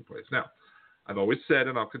action taking place. Now, I've always said,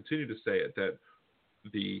 and I'll continue to say it, that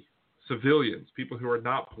the civilians, people who are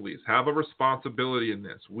not police, have a responsibility in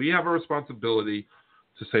this. We have a responsibility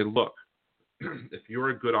to say, look, if you're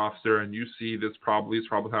a good officer and you see these problems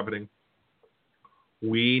happening,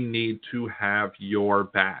 we need to have your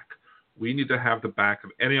back. We need to have the back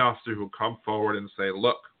of any officer who will come forward and say,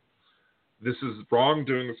 look, this is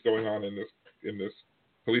wrongdoing that's going on in this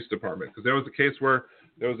police department. Because there was a case where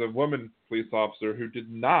there was a woman police officer who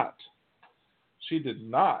did not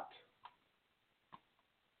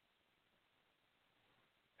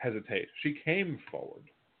hesitate. She came forward.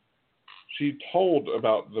 She told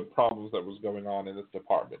about the problems that was going on in this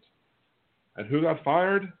department. And who got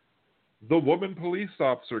fired? The woman police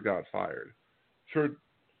officer got fired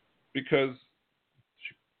because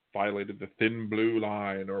she violated the thin blue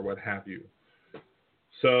line or what have you.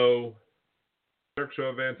 So, Eric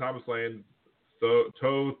Chauvin, Thomas Lane,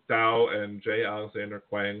 To Thao, and J. Alexander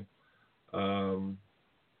Quang,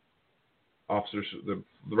 officers, the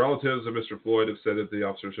relatives of Mr. Floyd have said that the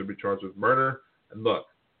officer should be charged with murder. And look,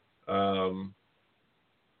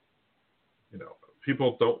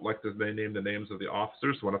 people don't like to name the names of the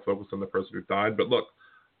officers, so want to focus on the person who died. But look,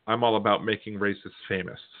 I'm all about making racists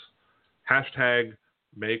famous. Hashtag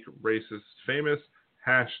make racists famous.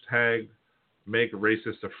 Hashtag make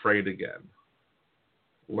racists afraid again.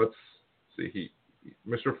 Let's see.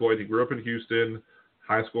 Mr. Floyd, he grew up in Houston,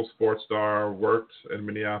 high school sports star, worked in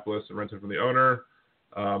Minneapolis and rented from the owner.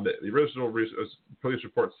 The original police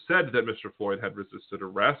report said that Mr. Floyd had resisted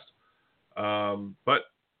arrest, but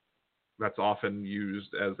that's often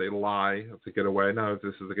used as a lie to get away. Now, if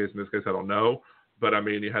this is the case in this case, I don't know. But, I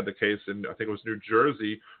mean, you had the case in, I think it was New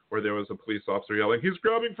Jersey, where there was a police officer yelling, he's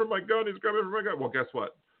grabbing for my gun, he's grabbing for my gun. Well, guess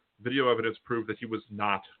what? Video evidence proved that he was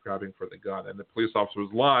not grabbing for the gun, and the police officer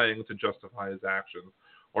was lying to justify his actions,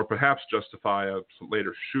 or perhaps justify a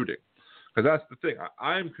later shooting. Because that's the thing.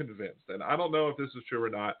 I'm convinced, and I don't know if this is true or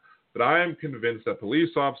not, but I am convinced that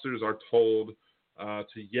police officers are told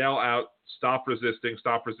to yell out, stop resisting,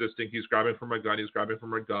 he's grabbing for my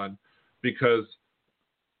gun, because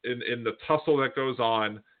in the tussle that goes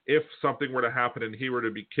on, if something were to happen and he were to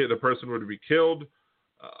be the person were to be killed,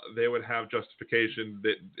 they would have justification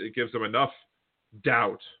that it gives them enough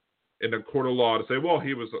doubt in a court of law to say, well,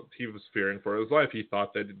 he was fearing for his life. He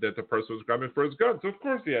thought that the person was grabbing for his gun, so of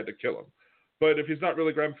course he had to kill him. But if he's not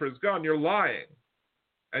really grabbing for his gun, you're lying.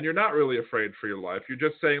 And you're not really afraid for your life. You're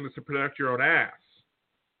just saying this to protect your own ass.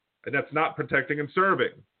 And that's not protecting and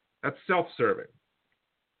serving. That's self-serving.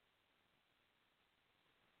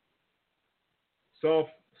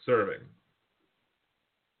 Self-serving.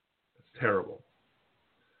 It's terrible.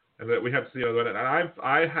 and that we have to see. And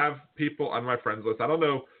I have people on my friends list. I don't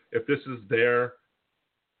know if this is their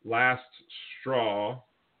last straw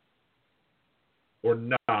or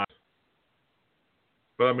not,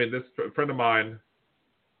 but I mean, this friend of mine,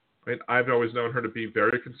 I mean, I've always known her to be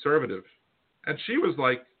very conservative, and she was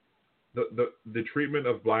like, the treatment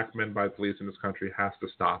of black men by police in this country has to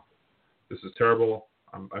stop. This is terrible.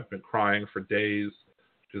 I've been crying for days.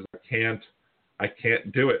 Just I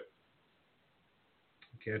can't do it.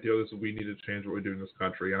 I can't deal with this. We need to change what we do in this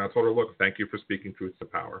country. And I told her, look, thank you for speaking truth to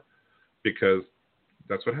power, because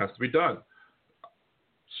that's what has to be done.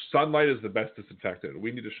 Sunlight is the best disinfectant.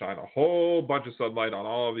 We need to shine a whole bunch of sunlight on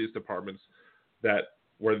all of these departments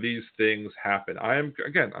where these things happen. I'm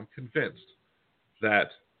convinced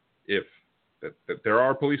that that there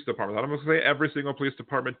are police departments. I'm not going to say every single police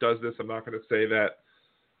department does this. I'm not going to say that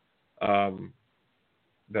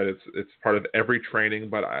that it's part of every training,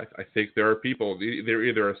 but I think there are people. They're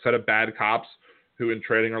either a set of bad cops who in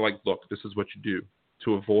training are like, look, this is what you do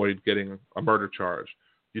to avoid getting a murder charge.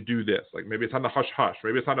 You do this. Like, maybe it's on the hush-hush.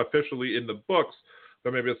 Maybe it's not officially in the books,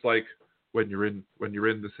 but maybe it's like when you're in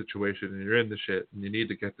the situation and you're in the shit and you need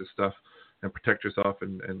to get this stuff and protect yourself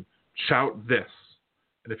and shout this.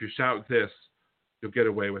 And if you shout this, you'll get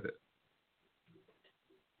away with it.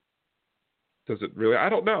 Does it really? I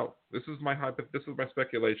don't know. This is my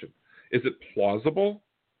speculation. Is it plausible?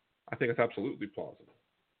 I think it's absolutely plausible.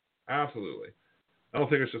 Absolutely. I don't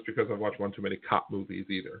think it's just because I've watched one too many cop movies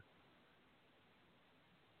either.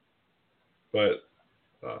 But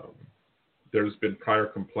there's been prior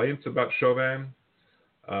complaints about Chauvin.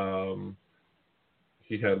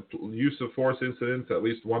 He had use of force incidents, at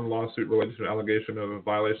least one lawsuit related to an allegation of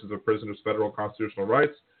violations of prisoners' federal constitutional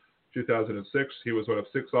rights. 2006, he was one of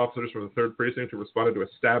 6 officers from the 3rd Precinct who responded to a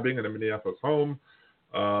stabbing in a Minneapolis home.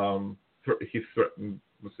 He threatened,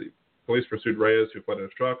 police pursued Reyes, who fled in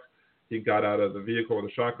his truck. He got out of the vehicle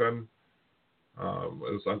with a shotgun. It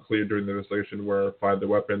was unclear during the investigation where find the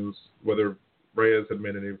weapons, whether Reyes had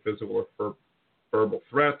made any physical or verbal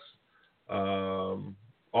threats. All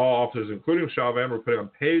officers, including Chauvin, were put on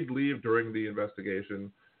paid leave during the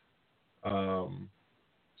investigation.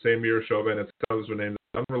 Same year, Chauvin and others were named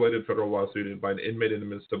an unrelated federal lawsuit by an inmate in the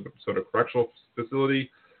Minnesota Correctional Facility.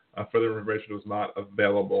 Further information was not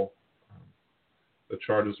available. The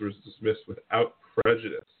charges were dismissed without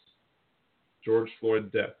prejudice. George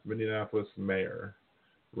Floyd death, Minneapolis mayor.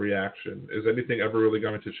 Reaction. Is anything ever really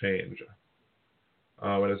going to change?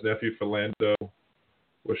 When his nephew Philando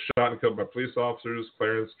was shot and killed by police officers,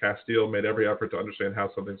 Clarence Castile made every effort to understand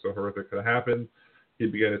how something so horrific could have happened. He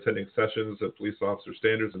began attending sessions at police officer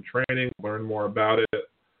standards and training, learned more about it.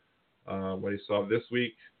 What he saw this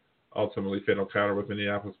week, ultimately fatal encounter with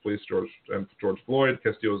Minneapolis police and George Floyd,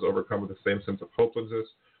 Castile was overcome with the same sense of hopelessness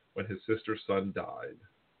when his sister's son died.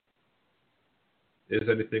 Is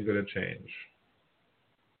anything going to change?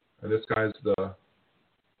 And this guy's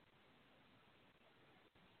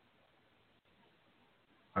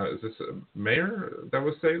is this a mayor that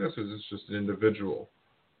was saying this, or is this just an individual?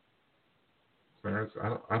 I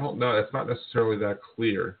don't know. It's not necessarily that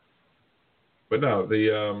clear. But no,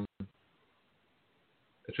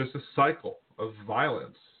 it's just a cycle of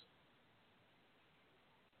violence.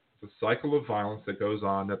 It's a cycle of violence that goes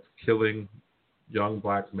on that's killing young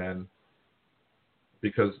black men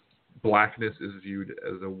because blackness is viewed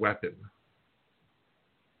as a weapon.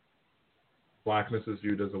 Blackness is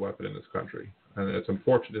viewed as a weapon in this country. And it's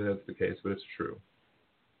unfortunate that's the case, but it's true.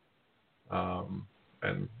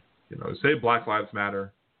 And, say Black Lives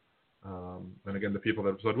Matter. And again, the people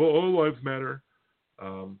that have said, well, all lives matter.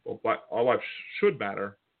 All lives should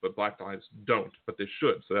matter, but black lives don't, but they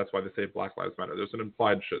should. So that's why they say Black Lives Matter. There's an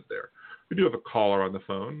implied should there. We do have a caller on the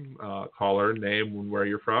phone. Caller, name, and where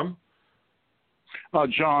you're from.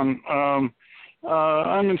 John,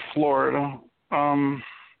 I'm in Florida.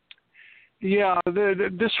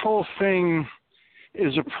 This whole thing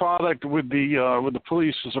is a product with the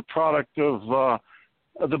police is a product of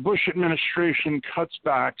the Bush administration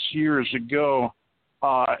cutbacks years ago,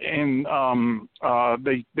 and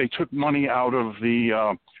they took money out of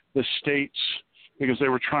the states because they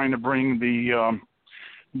were trying to bring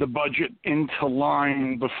the budget into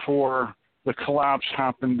line before the collapse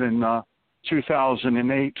happened in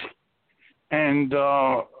 2008, and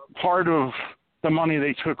part of the money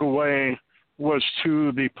they took away was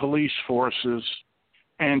to the police forces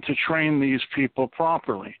and to train these people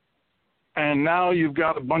properly. And now you've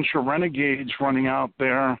got a bunch of renegades running out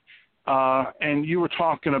there, and you were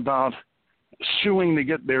talking about suing to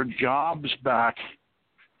get their jobs back.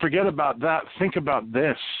 Forget about that. Think about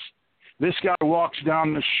this. This guy walks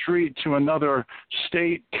down the street to another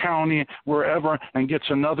state, county, wherever, and gets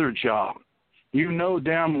another job. You know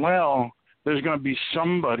damn well there's going to be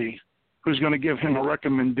somebody who's going to give him a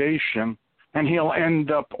recommendation, and he'll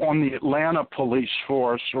end up on the Atlanta police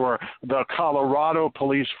force or the Colorado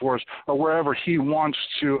police force or wherever he wants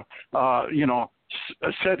to,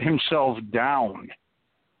 set himself down.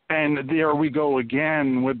 And there we go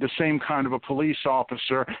again with the same kind of a police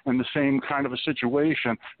officer and the same kind of a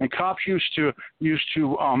situation. And cops used to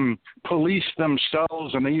police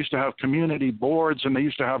themselves, and they used to have community boards, and they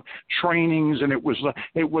used to have trainings, and it was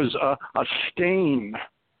a stain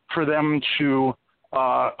for them to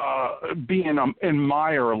be in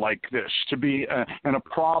mire like this, to be in a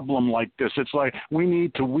problem like this. It's like we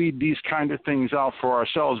need to weed these kind of things out for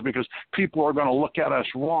ourselves because people are going to look at us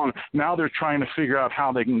wrong. Now they're trying to figure out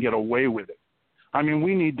how they can get away with it. I mean,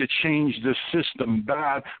 we need to change this system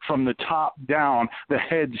bad from the top down. The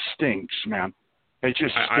head stinks, man. It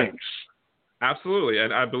just stinks. Absolutely,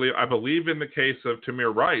 and I believe in the case of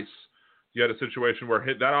Tamir Rice, you had a situation where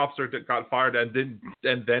that officer got fired and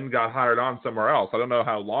then got hired on somewhere else. I don't know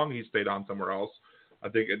how long he stayed on somewhere else. I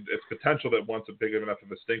think it's potential that once a big enough of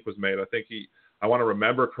a stink was made, I want to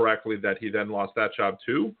remember correctly that he then lost that job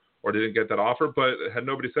too, or didn't get that offer. But had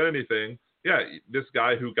nobody said anything, this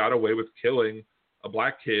guy who got away with killing a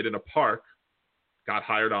black kid in a park got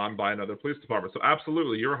hired on by another police department. So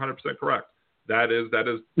absolutely, you're 100% correct. That is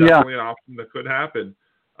definitely an option that could happen.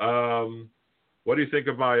 What do you think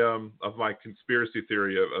of my conspiracy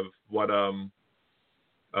theory of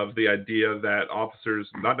the idea that officers,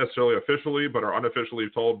 not necessarily officially, but are unofficially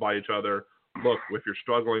told by each other, look, if you're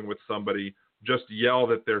struggling with somebody, just yell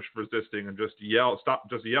that they're resisting, and just yell stop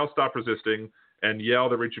resisting, and yell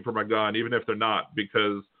they're reaching for my gun, even if they're not,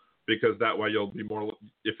 because that way you'll be more.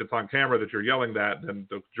 If it's on camera that you're yelling that, then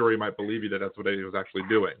the jury might believe you that that's what he was actually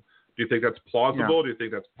doing. Do you think that's plausible? Yeah. Do you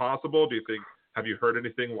think that's possible? Have you heard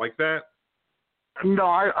anything like that? No,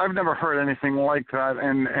 I've never heard anything like that,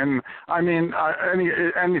 and I mean,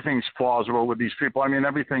 anything's plausible with these people. I mean,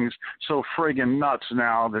 everything's so friggin' nuts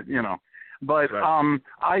now that But right.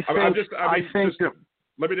 I think that.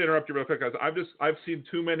 Let me interrupt you real quick, guys. I've seen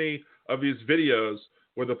too many of these videos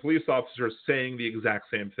where the police officer is saying the exact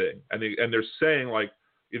same thing, and they're saying like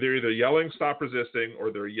either yelling stop resisting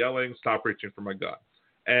or they're yelling stop reaching for my gun,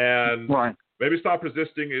 and right. Maybe stop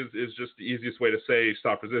resisting is just the easiest way to say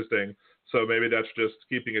stop resisting. So maybe that's just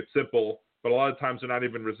keeping it simple. But a lot of times they're not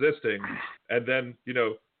even resisting. And then,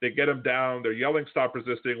 they get them down. They're yelling stop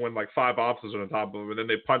resisting when like 5 officers are on top of them. And then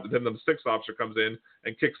they punt. Then the 6th officer comes in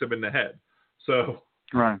and kicks him in the head. So.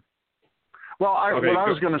 Right. Well, what I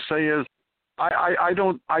was going to say is I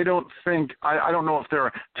don't know if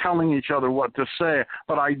they're telling each other what to say.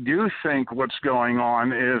 But I do think what's going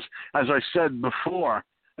on is, as I said before,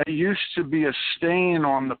 it used to be a stain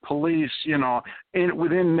on the police,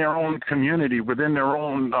 within their own community, within their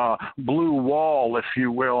own blue wall, if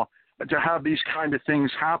you will, to have these kind of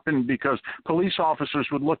things happen, because police officers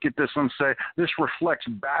would look at this and say, this reflects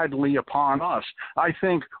badly upon us. I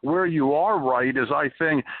think where you are right is I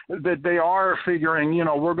think that they are figuring,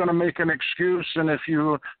 we're going to make an excuse, and if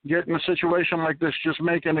you get in a situation like this, just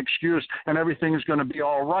make an excuse and everything's going to be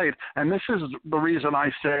all right. And this is the reason I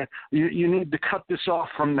say you need to cut this off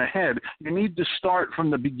from the head. You need to start from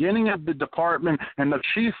the beginning of the department and the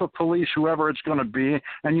chief of police, whoever it's going to be,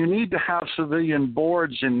 and you need to have civilian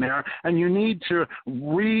boards in there. And you need to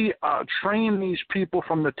train these people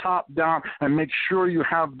from the top down and make sure you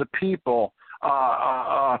have the people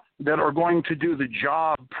that are going to do the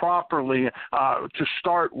job properly to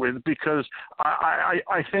start with, because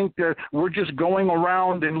I think that we're just going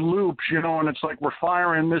around in loops, and it's like we're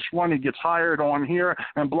firing this one, he gets hired on here,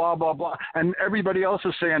 and blah, blah, blah. And everybody else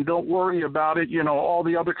is saying, don't worry about it. All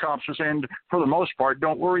the other cops are saying, for the most part,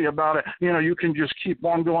 don't worry about it. You can just keep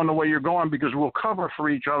on going the way you're going because we'll cover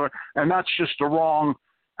for each other. And that's just the wrong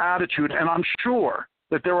attitude. And I'm sure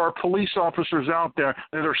that there are police officers out there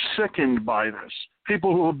that are sickened by this,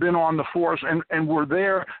 people who have been on the force and were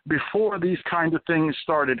there before these kind of things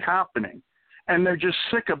started happening. And they're just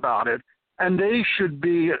sick about it. And they should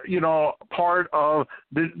be, part of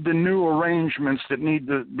the new arrangements that need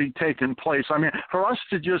to be taking place. I mean, for us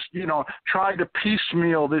to just, try to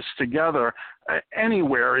piecemeal this together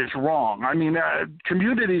anywhere is wrong. I mean,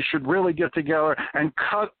 communities should really get together and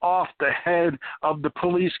cut off the head of the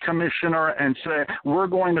police commissioner and say, we're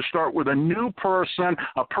going to start with a new person,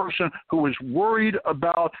 a person who is worried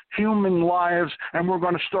about human lives, and we're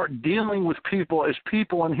going to start dealing with people as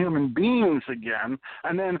people and human beings again.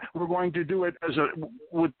 And then we're going to do it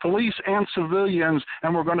with police and civilians,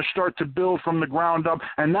 and we're going to start to build from the ground up,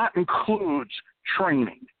 and that includes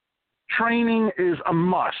training. training is a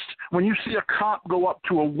must. When you see a cop go up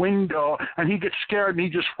to a window and he gets scared and he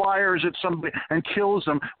just fires at somebody and kills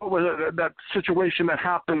them, what was that situation that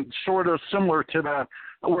happened sort of similar to that,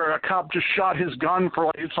 where a cop just shot his gun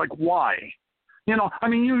for, it's like, why? You know, I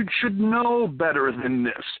mean, you should know better than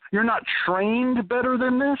this. You're not trained better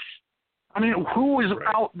than this. I mean, who is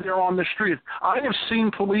out there on the street? I have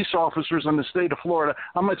seen police officers in the state of Florida.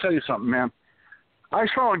 I'm going to tell you something, man. I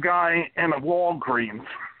saw a guy in a Walgreens,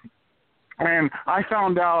 and I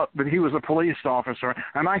found out that he was a police officer,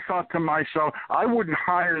 and I thought to myself, I wouldn't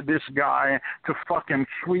hire this guy to fucking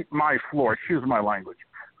sweep my floor. Excuse my language.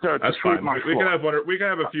 That's fine. We can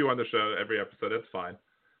have a few on the show every episode. That's fine.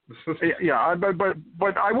 Yeah,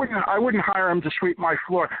 but I wouldn't hire him to sweep my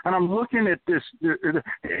floor. And I'm looking at this.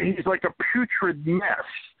 He's like a putrid mess,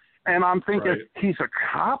 and I'm thinking, he's a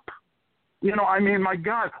cop. You know, I mean, my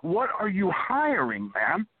God, what are you hiring,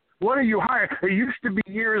 man? What are you hiring? It used to be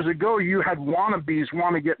years ago you had wannabes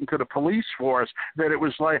want to get into the police force, that it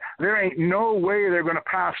was like, there ain't no way they're going to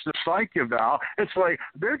pass the psych eval. It's like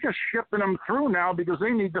they're just shipping them through now because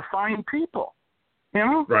they need to find people. You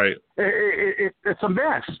know? Right. It's a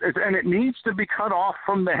mess, and it needs to be cut off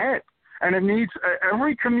from the head. And it needs,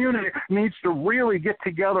 every community needs to really get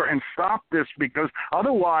together and stop this, because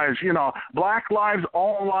otherwise, you know, black lives,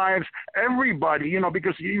 all lives, everybody, you know,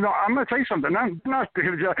 because, you know, I'm going to tell you something.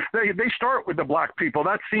 They start with the black people.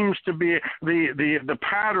 That seems to be the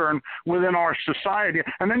pattern within our society.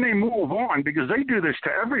 And then they move on, because they do this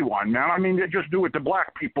to everyone, man. I mean, they just do it to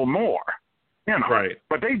black people more, you know. Right.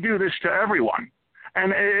 But they do this to everyone.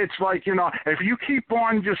 And it's like, you know, if you keep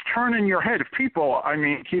on just turning your head, if people, I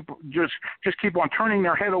mean, keep on turning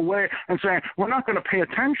their head away and saying, we're not going to pay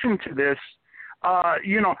attention to this,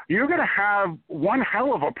 you know, you're going to have one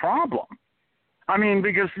hell of a problem. I mean,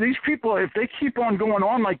 because these people, if they keep on going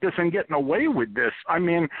on like this and getting away with this, I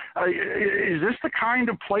mean, is this the kind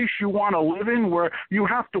of place you want to live in, where you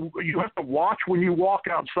have to watch when you walk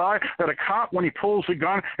outside that a cop, when he pulls a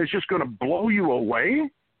gun, is just going to blow you away?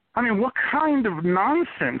 I mean, what kind of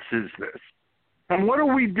nonsense is this? And what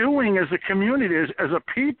are we doing as a community, as a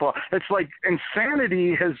people? It's like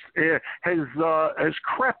insanity has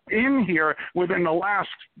crept in here within the last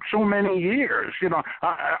so many years. You know,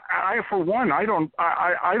 I for one, I don't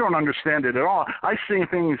understand it at all. I see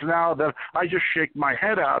things now that I just shake my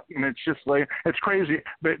head out, and it's just like, it's crazy.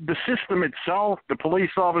 But the system itself, the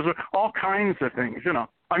police officer, all kinds of things. You know,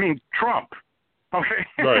 I mean, Trump. Okay.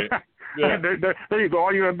 Right. Yeah. There you go.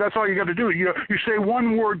 That's all you got to do. You say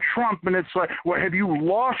one word, Trump, and it's like, well, have you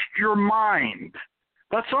lost your mind?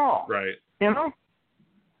 That's all. Right. You know?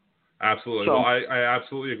 Absolutely. So, well, I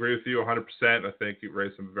absolutely agree with you 100%. I think you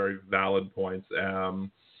raised some very valid points.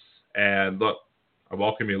 And look, I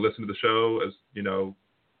welcome you to listen to the show. As you know,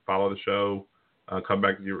 follow the show. Come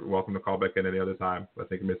back. You're welcome to call back in any other time. I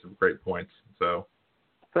think you made some great points. So.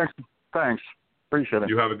 Thanks. Appreciate it.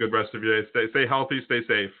 You have a good rest of your day. Stay healthy. Stay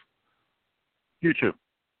safe. You too.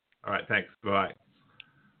 All right, thanks. Bye.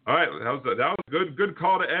 All right, that was a good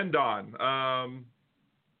call to end on.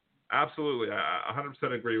 Absolutely, I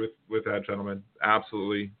 100% agree with that, gentleman.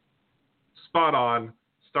 Absolutely, spot on.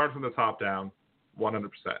 Start from the top down, 100%.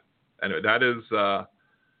 Anyway, that is going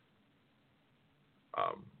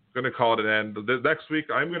to call it an end. Next week,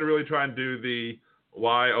 I'm going to really try and do the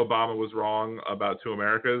Why Obama Was Wrong About Two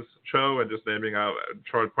Americas show, and just naming out,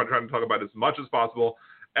 trying to talk about as much as possible.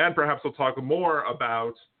 And perhaps we'll talk more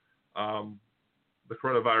about the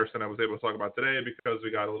coronavirus than I was able to talk about today, because we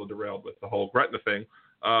got a little derailed with the whole Gretna thing.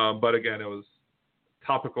 But again, it was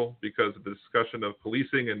topical because the discussion of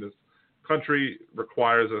policing in this country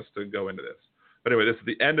requires us to go into this. But anyway, this is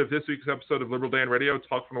the end of this week's episode of Liberal Dan Radio.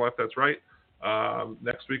 Talk from the left, that's right.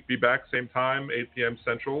 Next week, be back, same time, 8 p.m.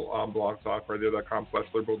 Central on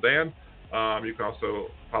blogtalkradio.com/liberaldan. You can also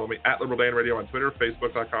follow me at Liberal Dan Radio on Twitter,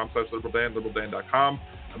 facebook.com/liberaldan, liberaldan.com.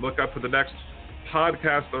 And look out for the next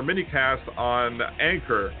podcast or minicast on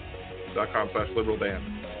anchor.com/liberaldan.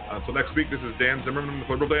 Until next week, this is Dan Zimmerman with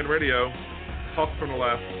Liberal Dan Radio. Talk from the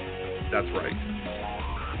left, that's right.